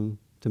wisdom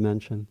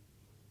dimension.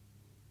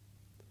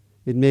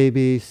 It may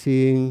be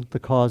seeing the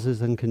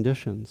causes and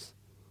conditions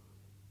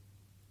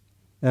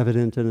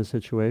evident in a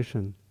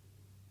situation.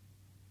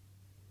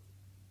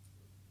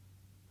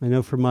 I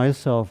know for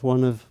myself,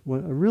 a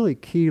really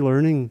key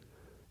learning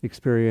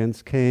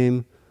experience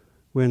came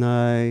when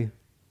I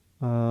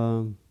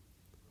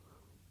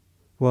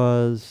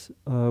was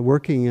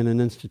working in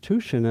an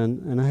institution,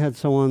 and I had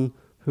someone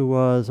who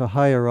was a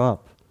higher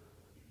up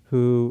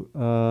who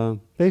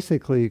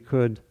basically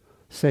could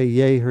say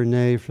yay or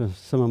nay for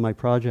some of my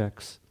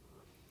projects.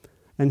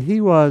 And he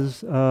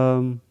was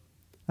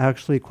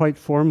actually quite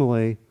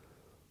formally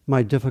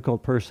my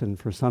difficult person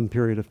for some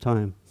period of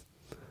time.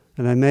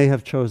 And I may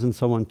have chosen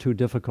someone too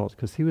difficult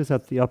because he was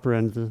at the upper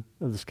end of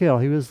the scale.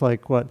 He was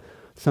like what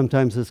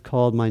sometimes is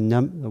called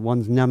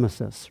one's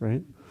nemesis,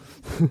 right?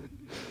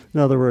 In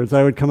other words,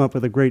 I would come up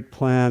with a great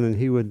plan and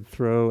he would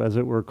throw, as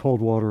it were,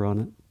 cold water on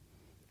it.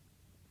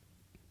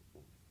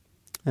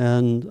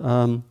 And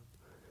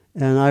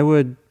I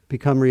would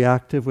become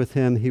reactive with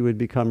him, he would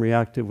become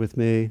reactive with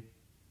me.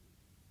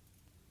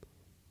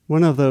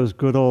 One of those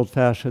good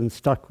old-fashioned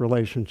stuck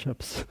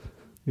relationships,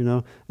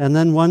 And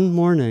then one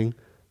morning,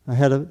 I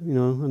had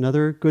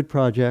another good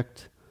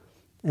project,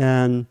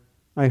 and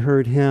I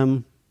heard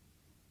him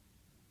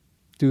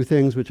do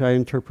things which I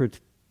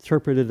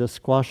interpreted as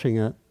squashing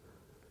it,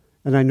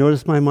 and I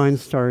noticed my mind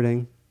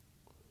starting,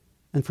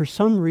 and for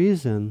some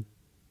reason,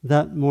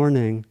 that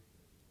morning,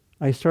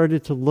 I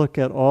started to look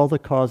at all the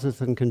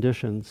causes and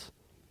conditions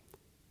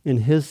in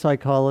his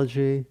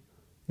psychology,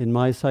 in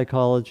my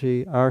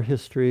psychology, our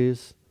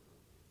histories,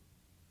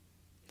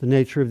 the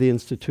nature of the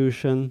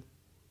institution,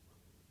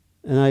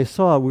 and I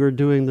saw we were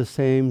doing the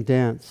same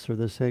dance or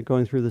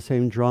going through the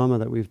same drama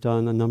that we've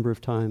done a number of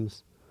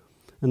times.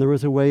 And there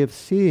was a way of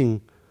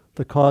seeing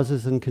the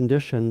causes and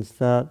conditions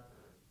that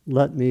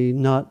let me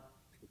not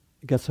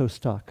get so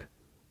stuck.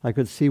 I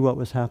could see what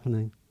was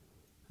happening.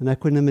 And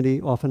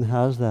equanimity often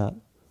has that.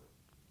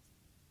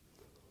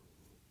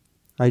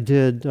 I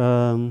did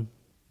a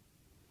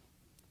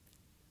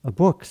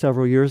book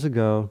several years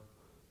ago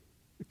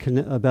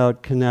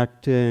about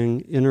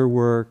connecting inner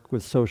work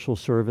with social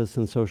service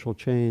and social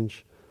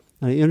change.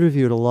 I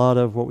interviewed a lot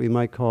of what we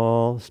might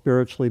call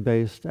spiritually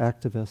based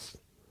activists.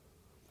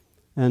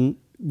 And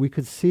we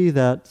could see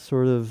that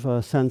sort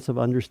of sense of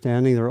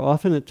understanding there.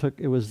 Often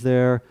it was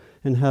there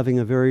in having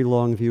a very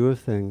long view of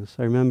things.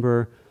 I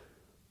remember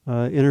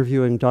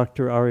interviewing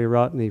Dr.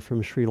 Ariyaratne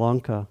from Sri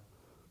Lanka,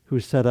 who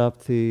set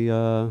up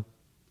the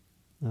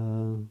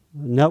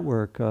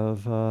network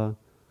of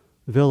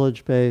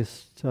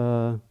village-based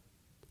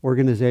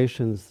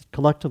organizations.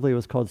 Collectively it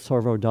was called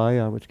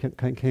Sarvodaya, which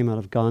came out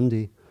of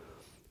Gandhi.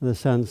 the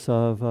sense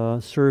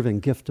of serving,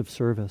 gift of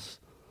service.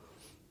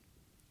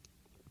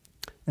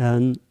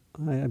 And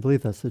I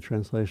believe that's the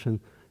translation.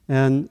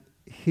 And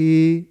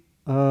he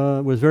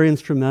was very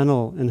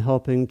instrumental in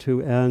helping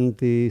to end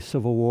the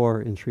civil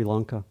war in Sri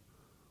Lanka.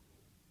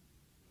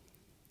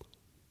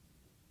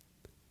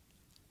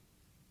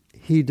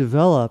 He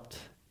developed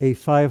a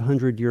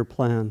 500-year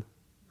plan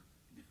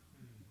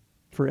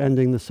for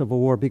ending the civil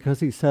war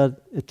because he said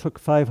it took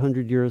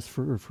 500 years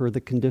for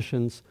the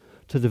conditions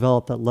to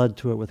develop that led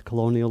to it with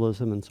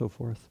colonialism and so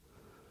forth,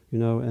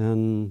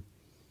 and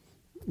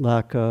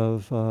lack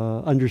of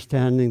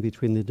understanding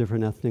between the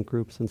different ethnic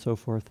groups and so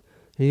forth.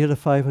 And he had a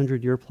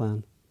 500-year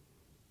plan,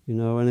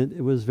 and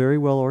it was very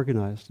well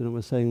organized. And it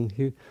was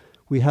saying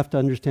we have to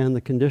understand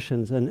the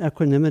conditions. And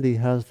equanimity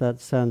has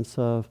that sense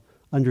of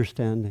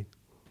understanding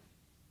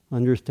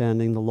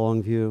the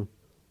long view.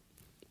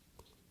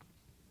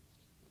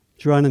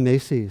 Joanna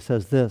Macy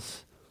says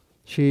this.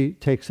 She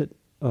takes it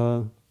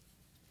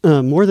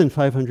more than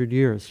 500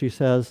 years. She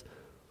says,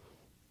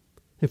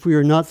 if we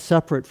are not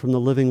separate from the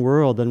living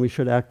world, then we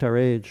should act our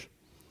age.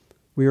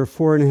 We are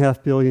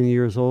 4.5 billion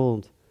years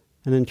old.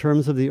 And in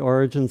terms of the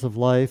origins of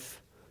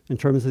life, and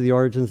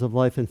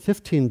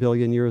 15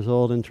 billion years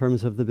old in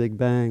terms of the Big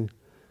Bang,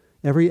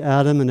 every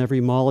atom and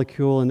every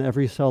molecule and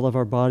every cell of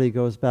our body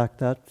goes back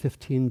that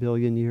 15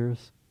 billion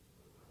years.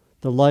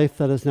 The life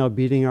that is now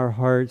beating our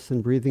hearts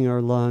and breathing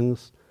our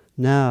lungs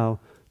now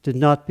did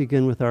not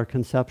begin with our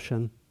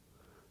conception.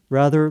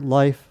 Rather,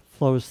 life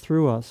flows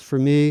through us. For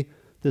me,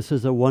 this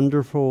is a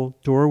wonderful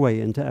doorway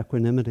into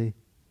equanimity.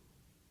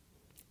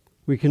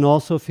 We can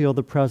also feel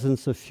the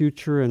presence of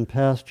future and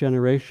past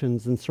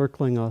generations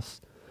encircling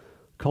us,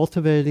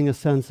 cultivating a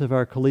sense of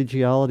our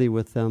collegiality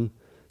with them,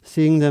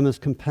 seeing them as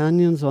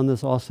companions on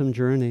this awesome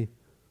journey.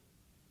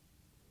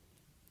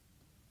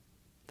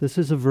 This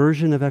is a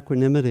version of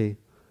equanimity.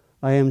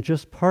 I am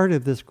just part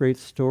of this great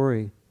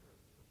story.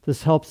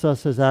 This helps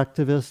us as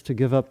activists to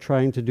give up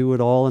trying to do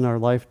it all in our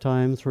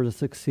lifetimes or to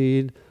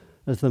succeed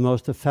as the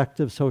most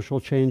effective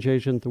social change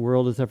agent the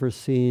world has ever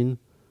seen.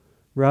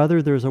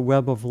 Rather, there's a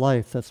web of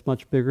life that's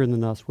much bigger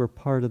than us. We're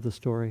part of the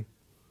story.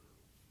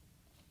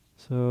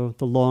 So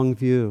the long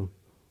view,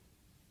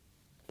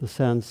 the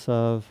sense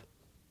of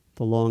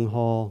the long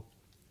haul.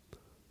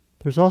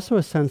 There's also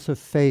a sense of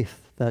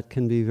faith that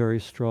can be very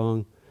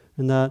strong,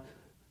 and that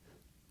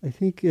I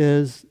think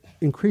is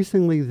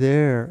increasingly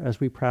there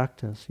as we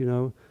practice.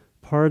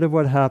 Part of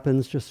what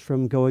happens just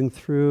from going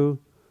through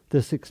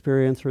this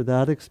experience or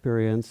that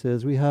experience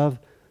is we have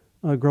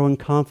a growing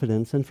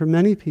confidence. And for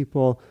many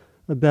people,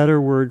 a better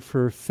word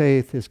for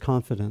faith is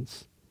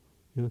confidence.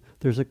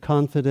 There's a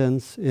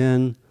confidence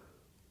in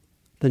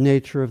the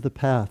nature of the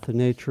path, the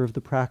nature of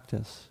the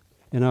practice,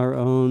 in our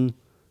own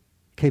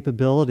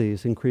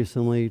capabilities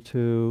increasingly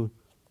to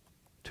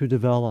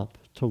develop,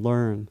 to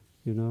learn,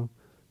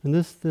 And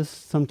this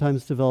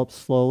sometimes develops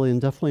slowly and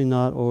definitely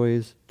not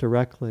always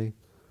directly.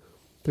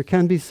 There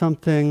can be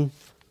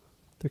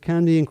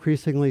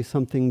increasingly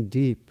something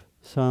deep,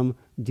 some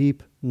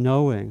deep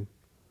knowing.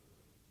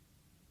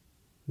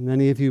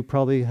 Many of you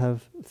probably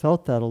have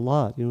felt that a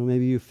lot.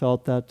 Maybe you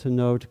felt that to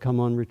know to come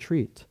on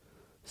retreat.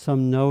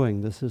 Some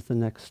knowing this is the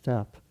next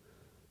step.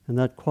 And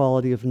that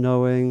quality of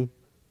knowing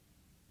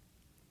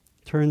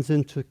turns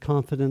into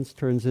confidence,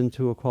 turns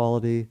into a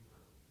quality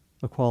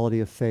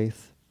of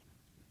faith.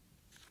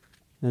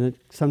 And it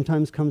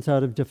sometimes comes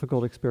out of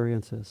difficult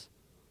experiences.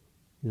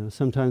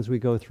 Sometimes we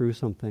go through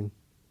something.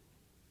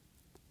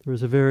 There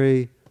was a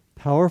very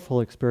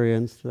powerful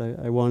experience that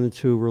I wanted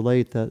to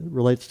relate that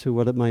relates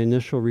to my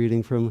initial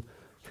reading from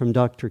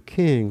Dr.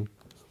 King.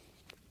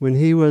 When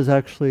he was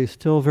actually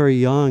still very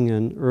young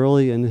and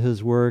early in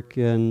his work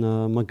in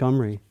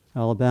Montgomery,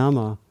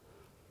 Alabama,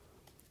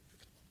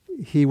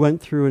 he went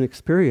through an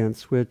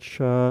experience which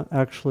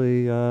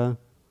Cornel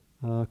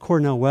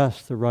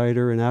West, the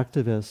writer and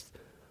activist,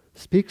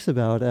 speaks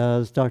about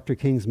as Dr.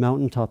 King's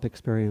mountaintop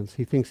experience.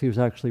 He thinks he was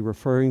actually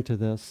referring to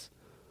this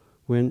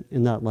when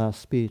in that last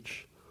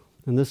speech.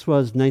 And this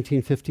was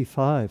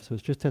 1955, so it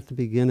was just at the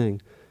beginning.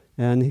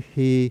 And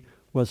he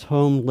was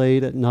home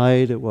late at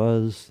night. It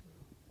was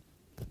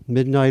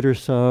midnight or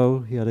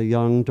so. He had a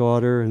young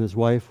daughter and his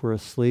wife were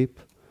asleep.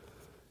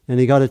 And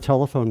he got a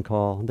telephone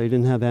call. They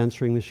didn't have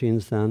answering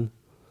machines then.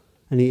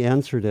 And he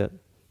answered it.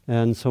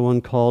 And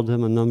someone called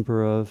him a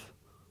number of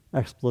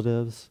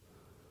expletives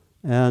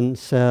and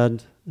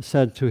said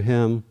to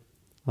him,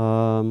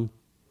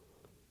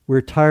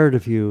 we're tired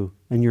of you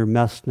and your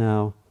mess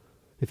now.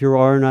 If you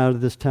aren't out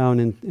of this town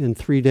in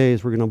 3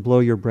 days, we're going to blow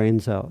your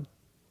brains out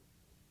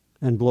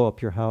and blow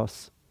up your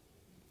house.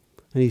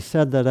 And he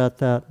said that at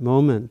that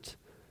moment,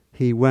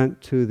 he went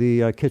to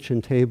the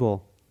kitchen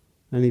table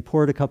and he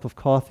poured a cup of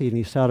coffee and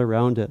he sat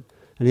around it.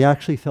 And he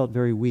actually felt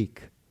very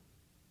weak.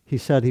 He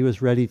said he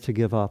was ready to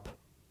give up.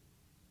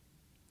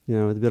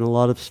 There'd been a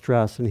lot of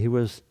stress and he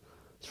was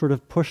sort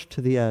of pushed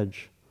to the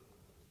edge.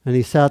 And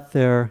he sat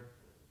there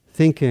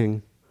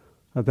thinking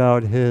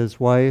about his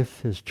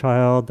wife, his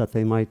child, that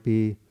they might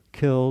be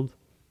killed,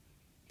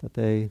 that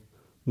they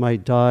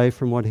might die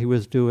from what he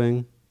was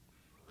doing.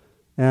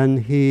 And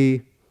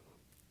he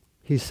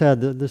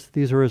said that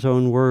these are his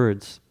own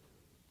words.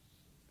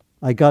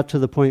 I got to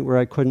the point where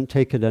I couldn't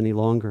take it any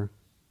longer.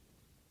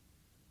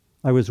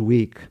 I was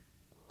weak.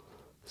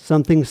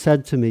 Something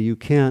said to me, you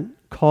can't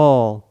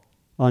call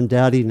on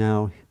Daddy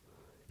now.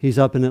 He's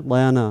up in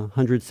Atlanta,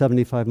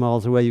 175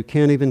 miles away. You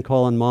can't even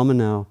call on Mama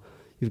now.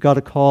 You've got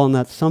to call on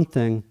that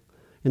something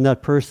in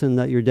that person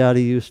that your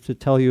daddy used to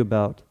tell you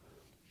about,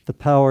 the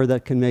power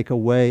that can make a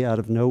way out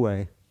of no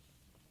way.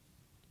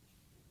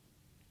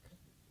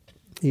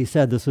 He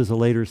said, this was a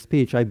later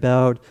speech, I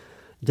bowed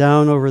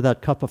down over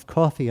that cup of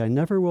coffee. I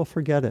never will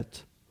forget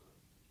it.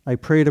 I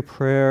prayed a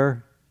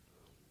prayer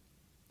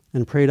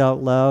and prayed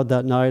out loud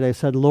that night. I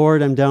said,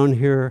 Lord, I'm down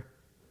here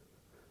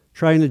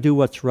trying to do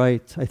what's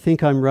right. I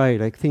think I'm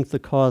right. I think the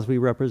cause we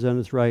represent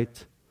is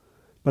right.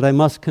 But I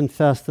must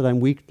confess that I'm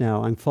weak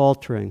now. I'm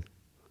faltering.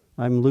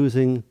 I'm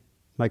losing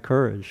my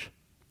courage.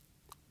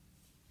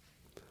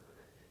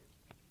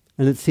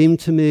 And it seemed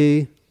to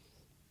me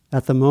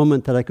at the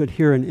moment that I could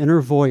hear an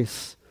inner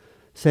voice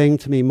saying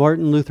to me,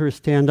 Martin Luther,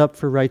 stand up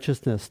for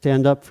righteousness,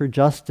 stand up for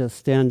justice,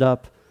 stand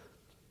up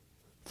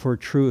for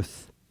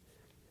truth,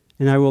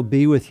 and I will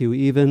be with you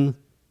even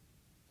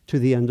to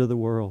the end of the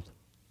world.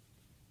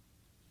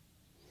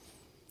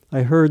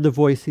 I heard the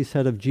voice, he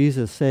said, of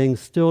Jesus saying,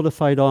 still to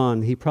fight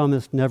on. He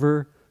promised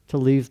never to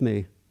leave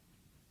me.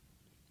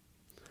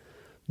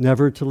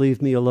 Never to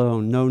leave me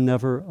alone. No,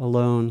 never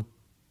alone.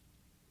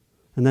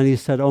 And then he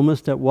said,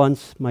 almost at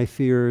once my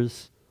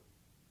fears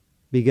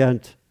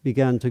began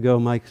to go.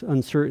 My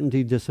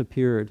uncertainty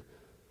disappeared.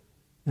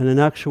 And in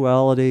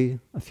actuality,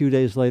 a few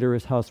days later,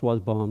 his house was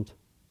bombed.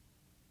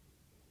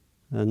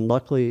 And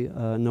luckily,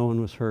 no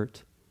one was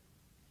hurt.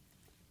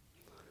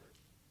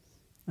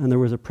 And there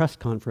was a press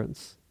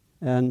conference.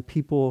 And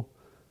people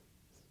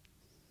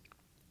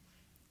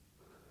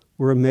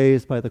were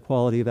amazed by the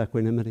quality of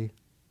equanimity.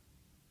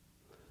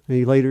 And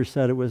he later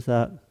said it was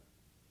that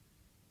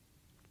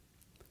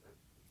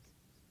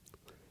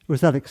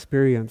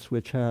experience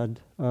which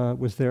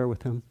was there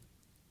with him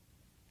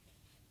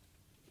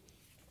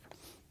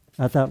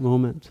at that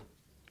moment.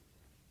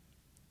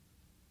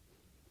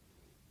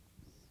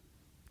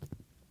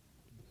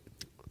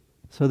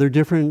 So there are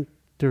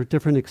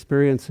different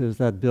experiences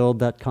that build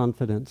that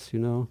confidence,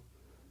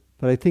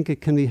 But I think it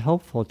can be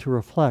helpful to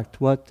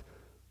reflect what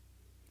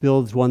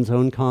builds one's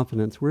own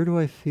confidence. Where do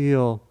I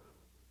feel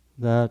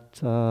that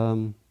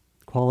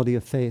quality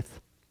of faith?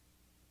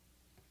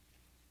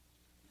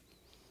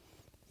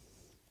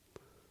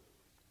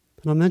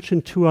 And I'll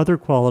mention two other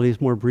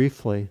qualities more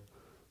briefly.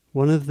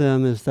 One of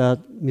them is that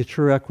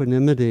mature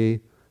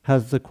equanimity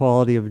has the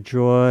quality of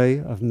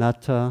joy, of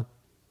metta,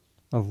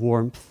 of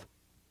warmth.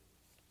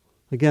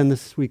 Again,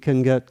 this we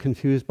can get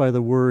confused by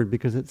the word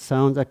because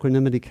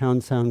equanimity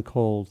can sound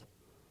cold.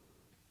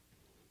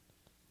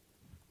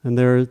 And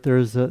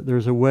there's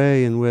a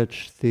way in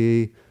which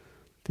the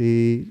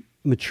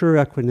mature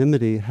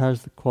equanimity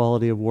has the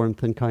quality of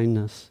warmth and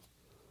kindness.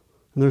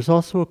 And there's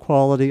also a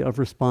quality of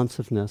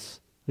responsiveness.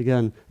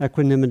 Again,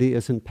 equanimity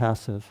isn't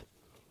passive.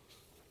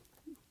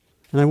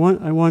 And I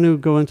want to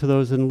go into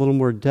those in a little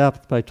more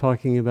depth by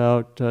talking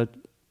about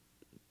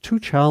two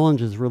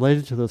challenges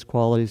related to those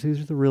qualities. These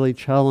are the really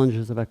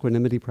challenges of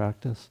equanimity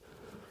practice.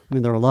 I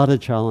mean, there are a lot of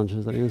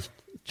challenges. I mean, it's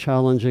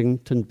challenging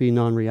to be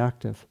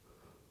non-reactive,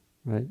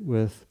 right?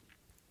 With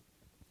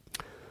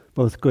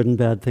both good and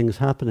bad things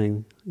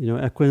happening.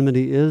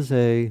 Equanimity is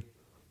a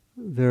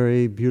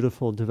very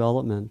beautiful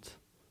development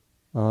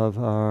of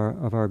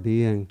our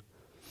being.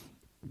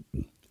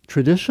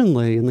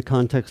 Traditionally, in the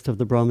context of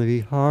the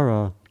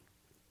Brahmavihara,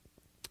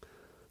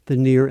 the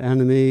near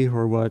enemy,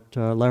 or what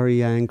Larry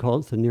Yang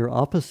calls the near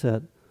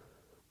opposite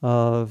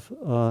of,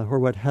 or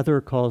what Heather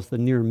calls the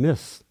near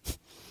miss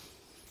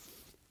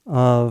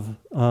of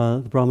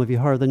the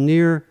Brahmavihara, the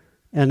near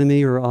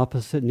enemy or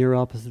opposite, near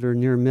opposite or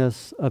near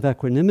miss of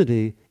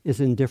equanimity is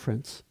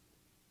indifference.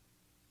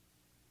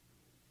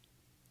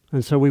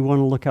 And so we want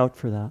to look out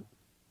for that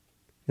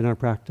in our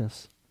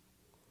practice.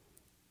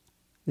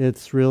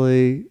 It's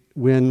really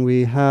when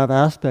we have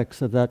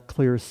aspects of that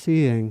clear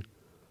seeing,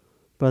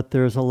 but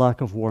there's a lack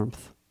of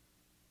warmth.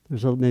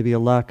 There's maybe a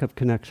lack of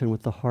connection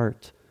with the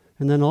heart.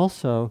 And then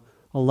also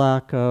a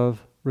lack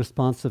of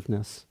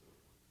responsiveness.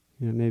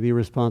 Maybe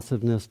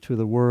responsiveness to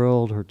the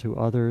world or to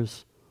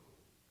others.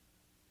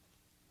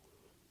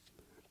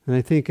 And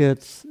I think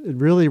it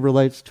really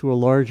relates to a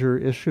larger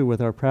issue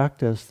with our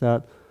practice,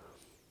 that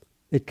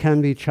it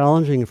can be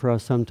challenging for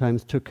us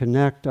sometimes to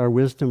connect our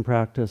wisdom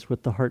practice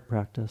with the heart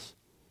practice.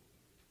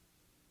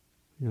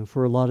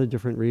 For a lot of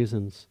different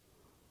reasons.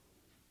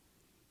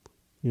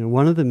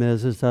 One of them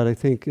is that I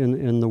think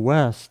in the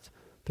West,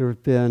 there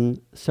have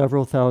been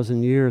several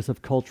thousand years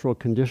of cultural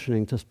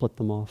conditioning to split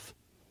them off,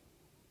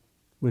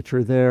 which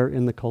are there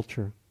in the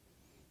culture.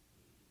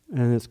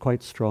 And it's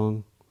quite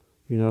strong.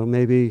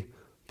 Maybe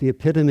the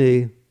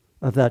epitome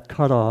of that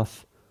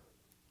cutoff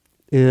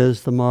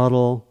is the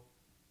model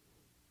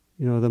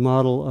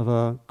of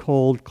a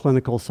cold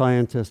clinical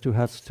scientist who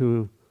has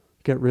to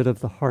get rid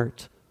of the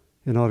heart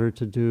in order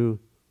to do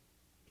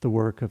the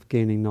work of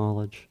gaining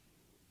knowledge.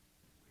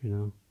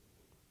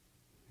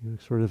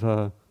 Sort of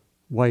a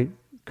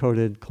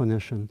white-coated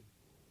clinician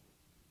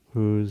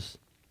who's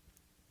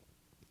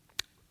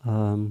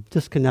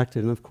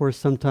disconnected. And of course,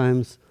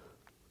 sometimes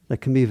that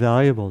can be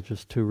valuable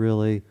just to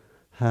really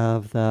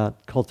have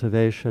that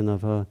cultivation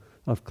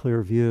of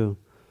clear view.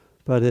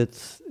 But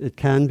it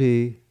can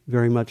be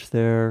very much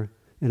there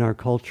in our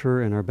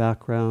culture, in our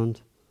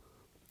background,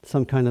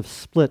 some kind of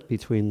split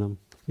between them,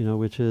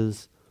 which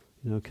is,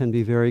 can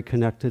be very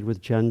connected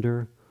with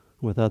gender,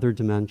 with other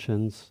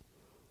dimensions.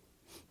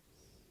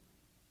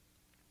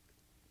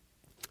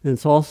 And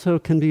it's also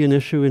can be an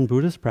issue in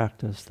Buddhist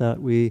practice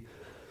that we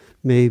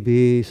may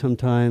be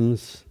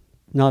sometimes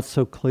not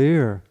so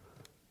clear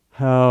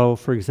how,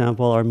 for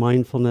example, our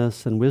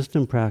mindfulness and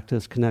wisdom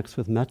practice connects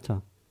with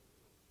metta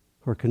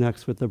or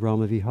connects with the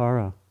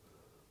Brahmavihara.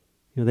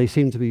 They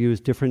seem to be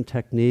used different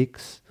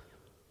techniques,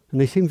 and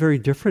they seem very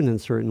different in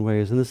certain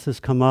ways. And this has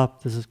come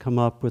up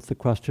with the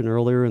question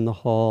earlier in the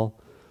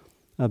hall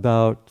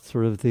about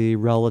sort of the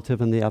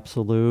relative and the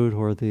absolute,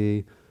 or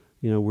the,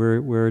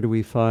 where do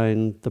we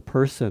find the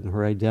person,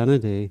 her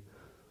identity,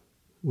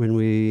 when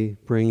we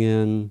bring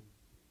in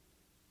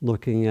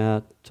looking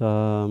at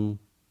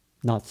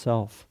not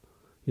self.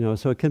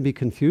 So it can be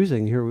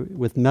confusing. Here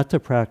with metta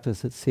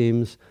practice, it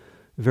seems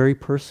very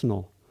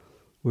personal.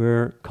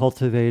 We're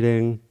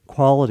cultivating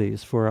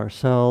qualities for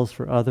ourselves,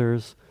 for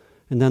others,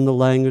 and then the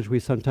language we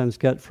sometimes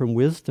get from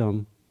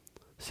wisdom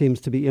seems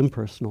to be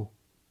impersonal,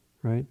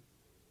 right?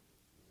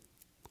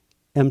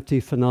 Empty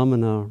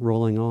phenomena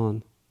rolling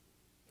on,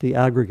 the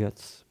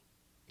aggregates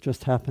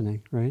just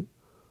happening, right?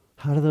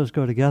 How do those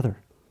go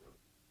together?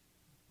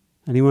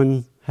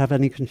 Anyone have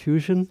any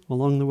confusion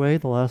along the way,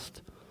 the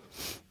last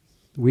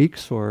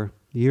weeks or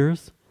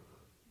years?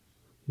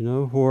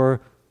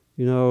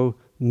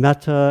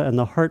 Metta and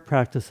the heart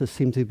practices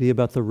seem to be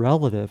about the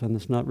relative, and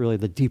it's not really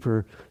the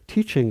deeper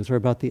teachings are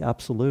about the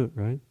absolute,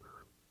 right?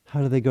 How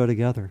do they go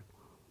together?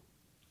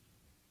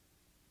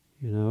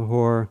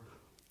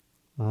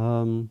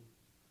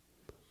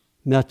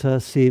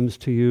 Metta seems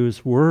to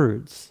use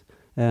words,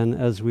 and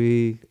as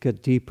we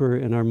get deeper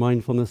in our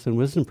mindfulness and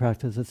wisdom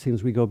practice, it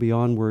seems we go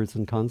beyond words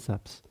and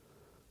concepts.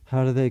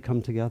 How do they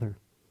come together?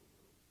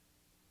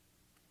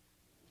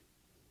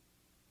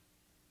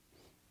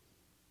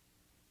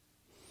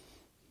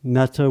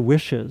 Metta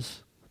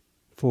wishes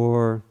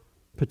for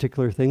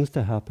particular things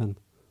to happen.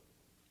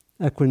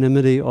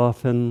 Equanimity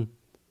often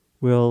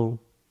will,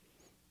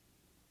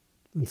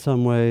 in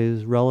some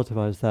ways,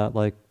 relativize that.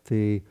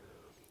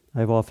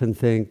 I often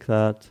think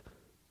that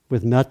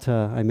with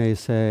metta, I may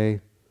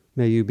say,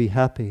 may you be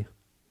happy.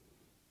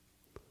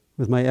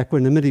 With my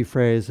equanimity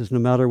phrase is, no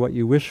matter what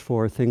you wish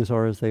for, things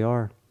are as they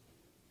are.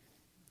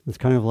 It's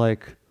kind of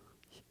like,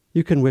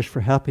 you can wish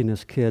for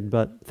happiness, kid,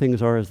 but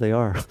things are as they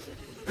are.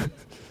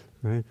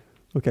 Right?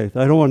 Okay,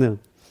 I don't want to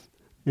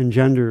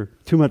engender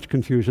too much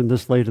confusion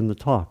this late in the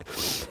talk.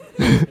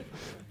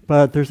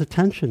 But there's a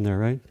tension there,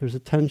 right? There's a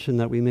tension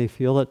that we may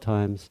feel at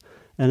times.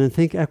 And I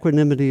think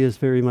equanimity is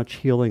very much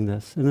healing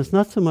this. And it's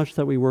not so much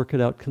that we work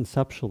it out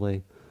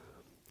conceptually,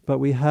 but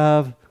we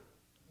have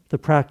the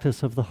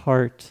practice of the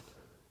heart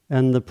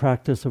and the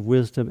practice of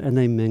wisdom, and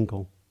they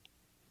mingle.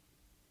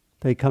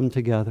 They come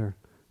together.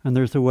 And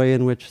there's a way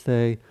in which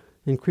they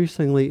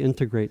increasingly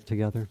integrate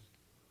together.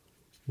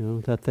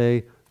 That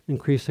they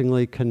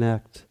increasingly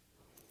connect.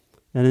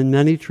 And in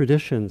many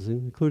traditions,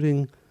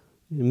 including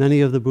in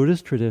many of the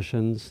Buddhist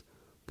traditions,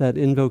 that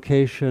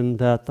invocation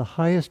that the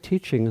highest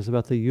teaching is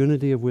about the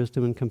unity of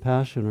wisdom and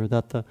compassion, or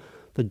that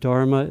the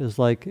Dharma is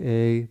like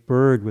a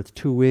bird with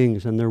two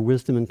wings, and they're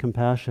wisdom and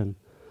compassion.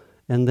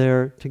 And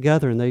they're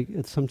together, and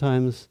it's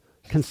sometimes,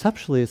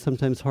 conceptually, it's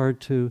sometimes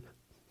hard to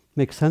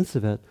make sense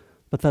of it,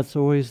 but that's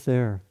always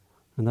there,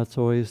 and that's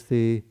always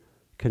the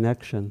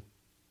connection.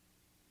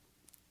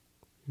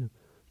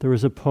 There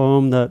was a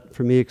poem that,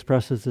 for me,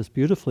 expresses this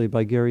beautifully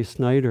by Gary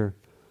Snyder.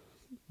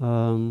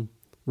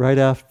 Right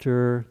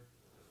after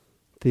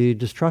the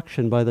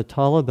destruction by the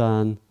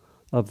Taliban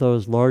of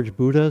those large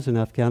Buddhas in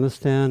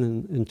Afghanistan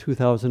in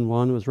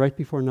 2001, it was right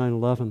before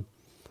 9/11,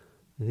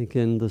 I think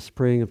in the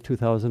spring of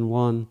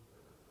 2001.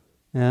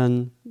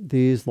 And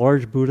these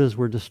large Buddhas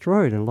were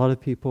destroyed, and a lot of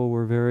people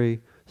were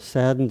very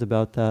saddened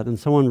about that. And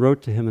someone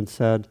wrote to him and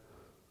said,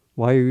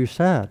 "Why are you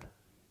sad?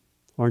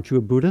 Aren't you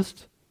a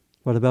Buddhist?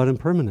 What about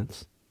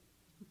impermanence?"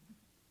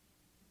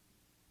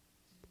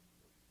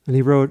 And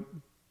he wrote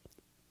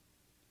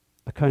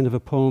a kind of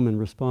a poem in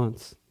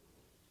response.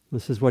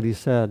 This is what he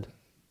said.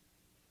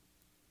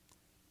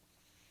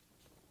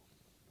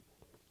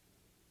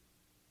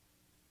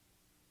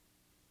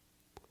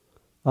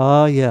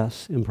 Ah,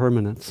 yes,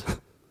 impermanence.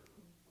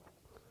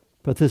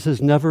 But this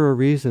is never a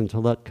reason to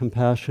let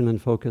compassion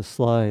and focus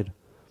slide,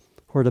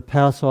 or to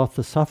pass off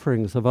the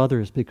sufferings of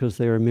others because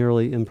they are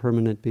merely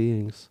impermanent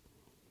beings.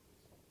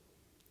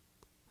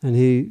 And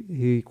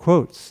he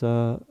quotes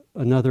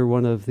another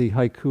one of the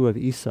haiku of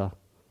Isa,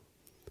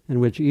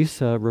 in which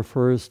Isa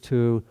refers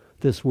to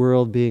this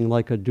world being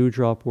like a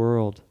dewdrop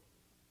world.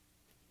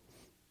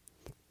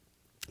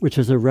 which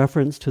is a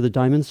reference to the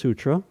Diamond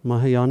Sutra,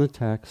 Mahayana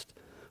text,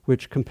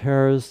 which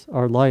compares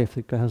our life.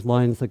 It has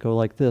lines that go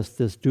like this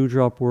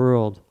dewdrop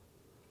world,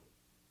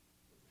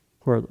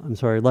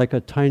 like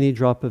a tiny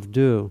drop of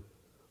dew,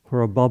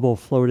 or a bubble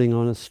floating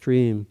on a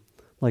stream,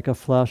 like a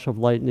flash of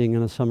lightning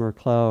in a summer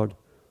cloud,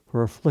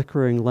 or a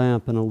flickering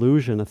lamp, an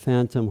illusion, a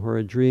phantom, or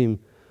a dream.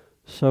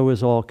 So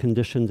is all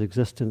conditioned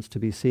existence to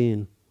be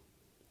seen.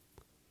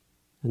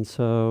 And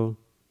so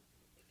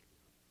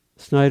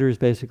Snyder is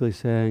basically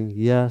saying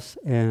yes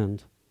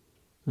and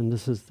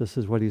this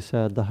is what he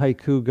said. The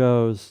haiku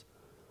goes,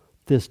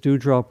 this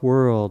dewdrop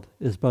world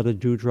is but a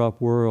dewdrop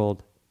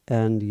world,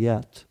 and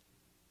yet.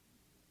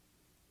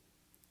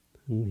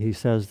 And he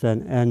says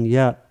then, and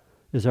yet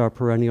is our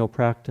perennial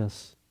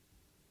practice,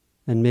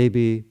 and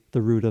maybe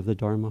the root of the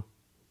Dharma.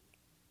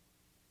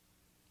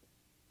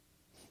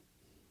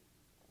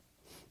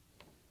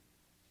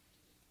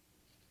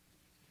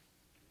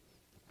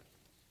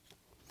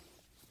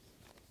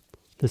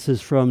 This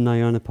is from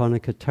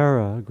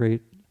Nyanaponika, a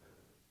great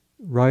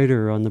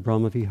writer on the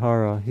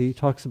Brahmavihara. He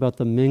talks about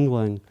the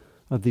mingling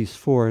of these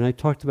four. And I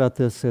talked about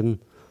this in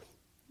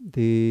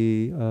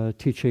the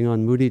teaching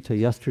on mudita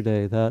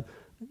yesterday, that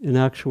in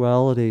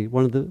actuality,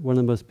 one of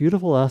the most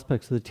beautiful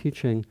aspects of the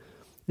teaching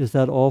is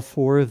that all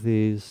four of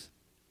these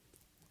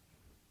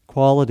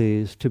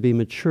qualities, to be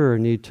mature,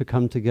 need to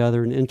come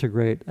together and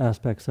integrate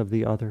aspects of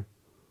the other.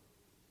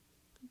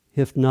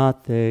 If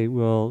not, they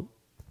will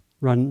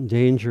run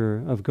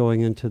danger of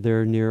going into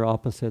their near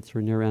opposites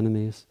or near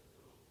enemies.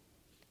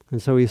 And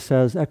so he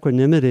says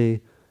equanimity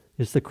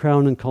is the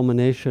crown and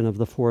culmination of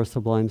the four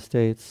sublime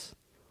states.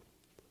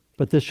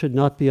 But this should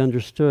not be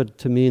understood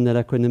to mean that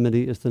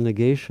equanimity is the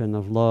negation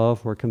of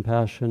love or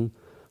compassion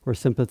or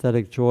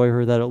sympathetic joy,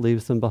 or that it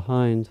leaves them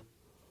behind.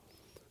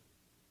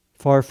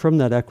 Far from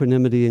that,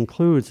 equanimity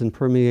includes and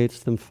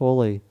permeates them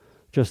fully,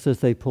 just as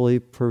they fully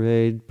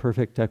pervade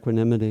perfect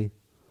equanimity.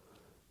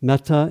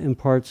 Metta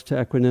imparts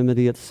to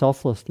equanimity its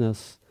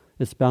selflessness,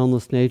 its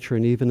boundless nature,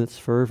 and even its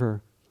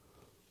fervor.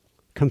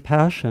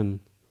 Compassion,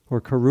 or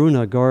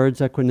karuna,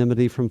 guards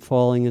equanimity from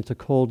falling into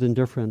cold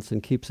indifference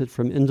and keeps it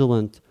from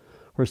indolent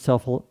or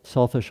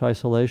selfish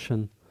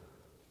isolation.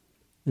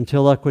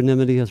 Until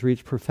equanimity has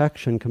reached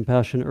perfection,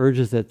 compassion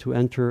urges it to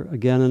enter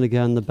again and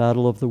again the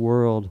battle of the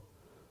world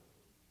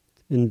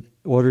in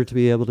order to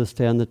be able to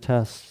stand the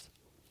test.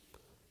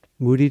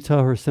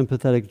 Mudita, or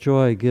sympathetic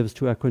joy, gives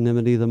to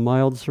equanimity the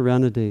mild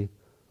serenity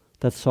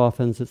that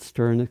softens its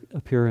stern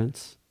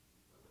appearance.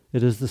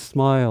 It is the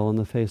smile on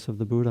the face of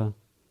the Buddha.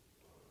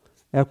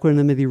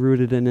 Equanimity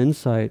rooted in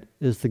insight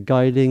is the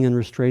guiding and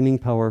restraining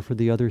power for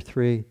the other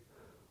three.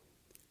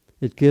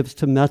 It gives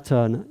to metta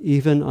an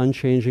even,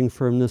 unchanging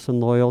firmness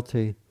and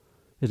loyalty.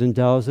 It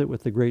endows it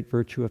with the great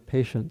virtue of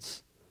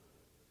patience.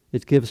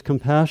 It gives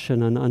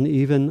compassion an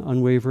uneven,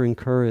 unwavering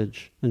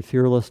courage and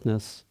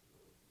fearlessness.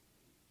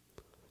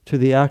 To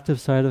the active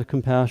side of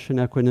compassion,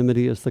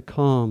 equanimity is the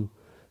calm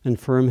and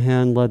firm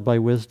hand led by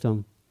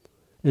wisdom,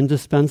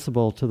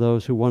 indispensable to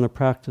those who want to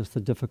practice the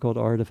difficult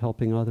art of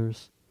helping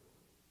others.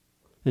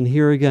 And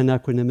here again,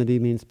 equanimity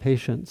means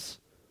patience,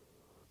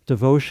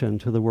 devotion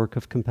to the work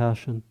of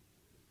compassion.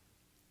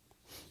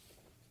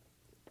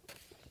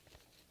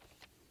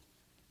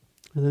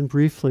 And then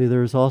briefly,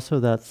 there's also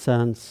that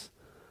sense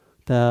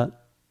that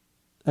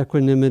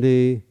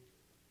equanimity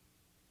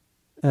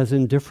as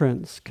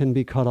indifference can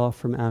be cut off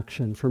from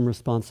action, from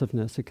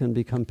responsiveness. It can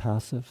become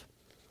passive.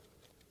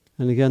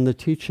 And again, the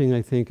teaching,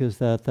 I think, is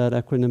that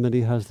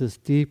equanimity has this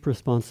deep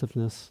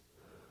responsiveness,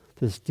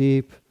 this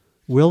deep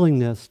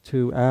willingness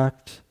to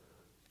act,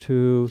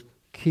 to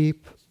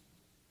keep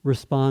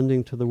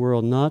responding to the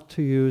world, not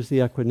to use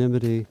the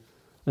equanimity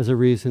as a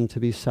reason to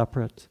be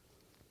separate,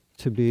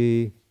 to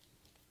be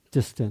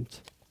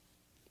distant,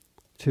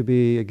 to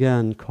be,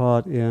 again,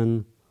 caught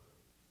in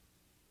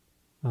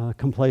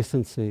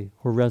complacency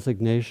or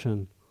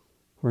resignation,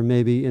 or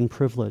maybe in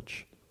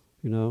privilege.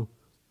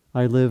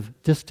 I live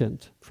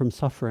distant from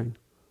suffering.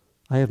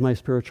 I have my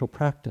spiritual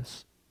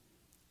practice.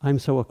 I'm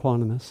so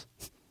equanimous.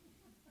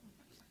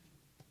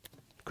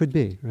 Could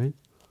be, right?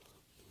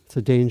 It's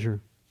a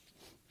danger.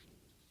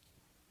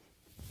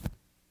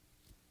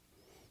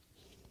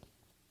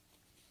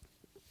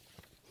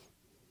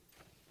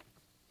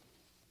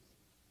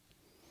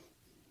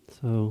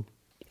 So,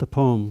 the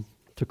poem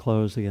to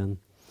close again.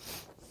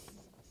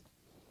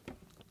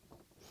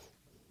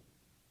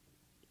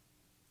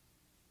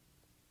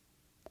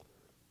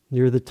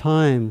 Near the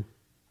time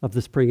of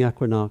the spring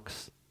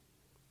equinox,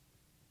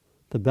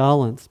 the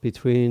balance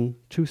between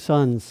two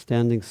suns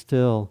standing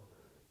still,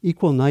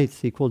 equal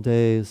nights, equal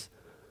days,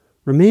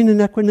 remain in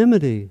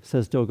equanimity,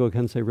 says Dogo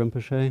Kensei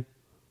Rinpoche.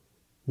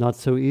 Not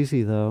so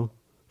easy, though,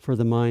 for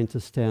the mind to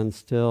stand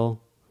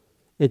still.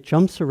 It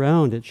jumps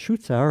around, it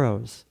shoots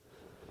arrows.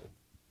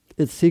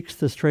 It seeks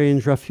the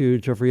strange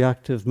refuge of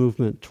reactive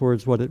movement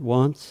towards what it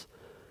wants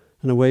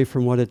and away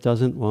from what it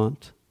doesn't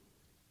want.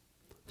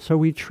 So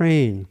we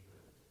train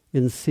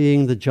in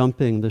seeing the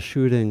jumping, the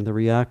shooting, the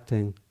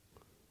reacting.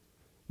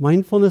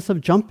 Mindfulness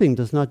of jumping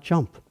does not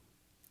jump.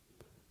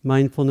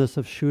 Mindfulness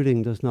of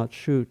shooting does not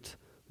shoot.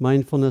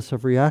 Mindfulness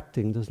of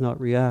reacting does not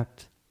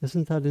react.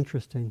 Isn't that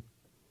interesting?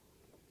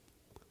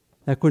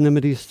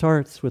 Equanimity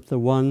starts with the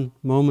one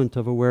moment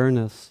of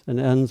awareness and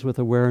ends with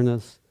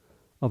awareness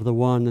of the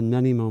one and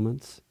many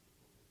moments.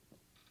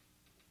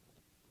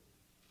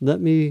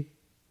 Let me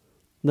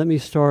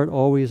start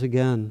always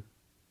again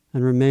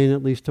and remain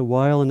at least a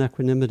while in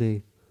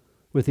equanimity,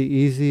 with the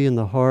easy and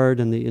the hard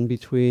and the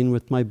in-between,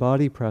 with my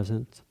body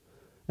present.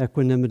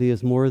 Equanimity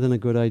is more than a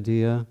good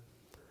idea.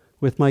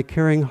 With my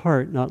caring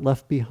heart not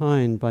left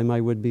behind by my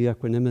would-be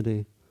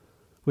equanimity.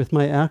 With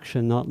my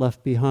action not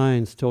left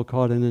behind, still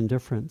caught in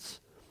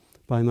indifference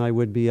by my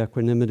would-be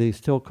equanimity,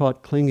 still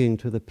caught clinging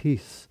to the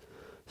peace,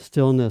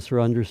 stillness, or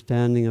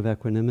understanding of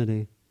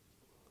equanimity.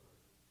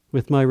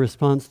 With my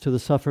response to the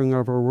suffering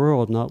of our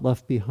world not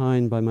left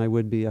behind by my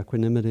would-be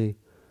equanimity,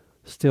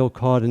 still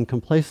caught in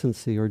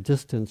complacency or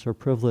distance or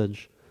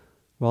privilege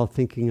while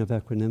thinking of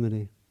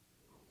equanimity.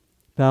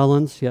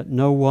 Balance, yet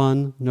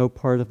no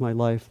part of my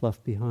life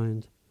left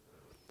behind.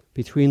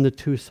 Between the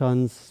two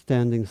suns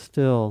standing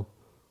still,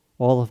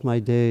 all of my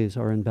days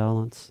are in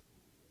balance.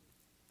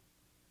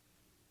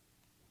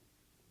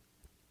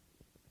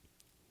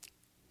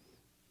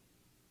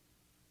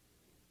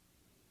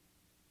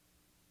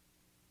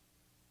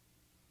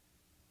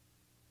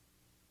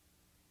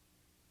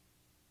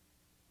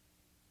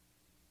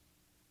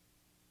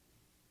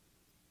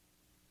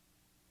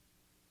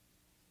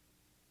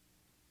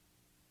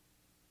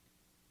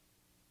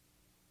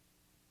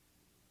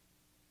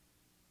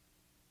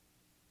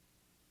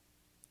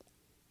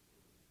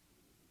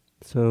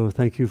 So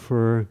thank you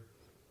for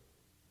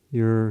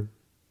your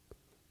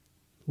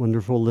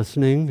wonderful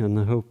listening, and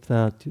I hope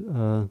that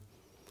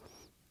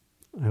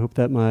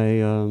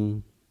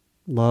my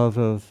love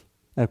of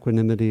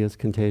equanimity is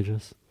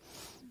contagious,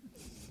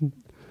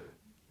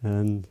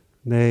 and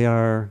may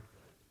our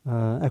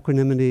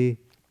equanimity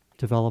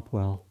develop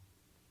well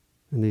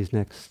in this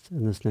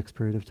next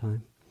period of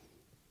time.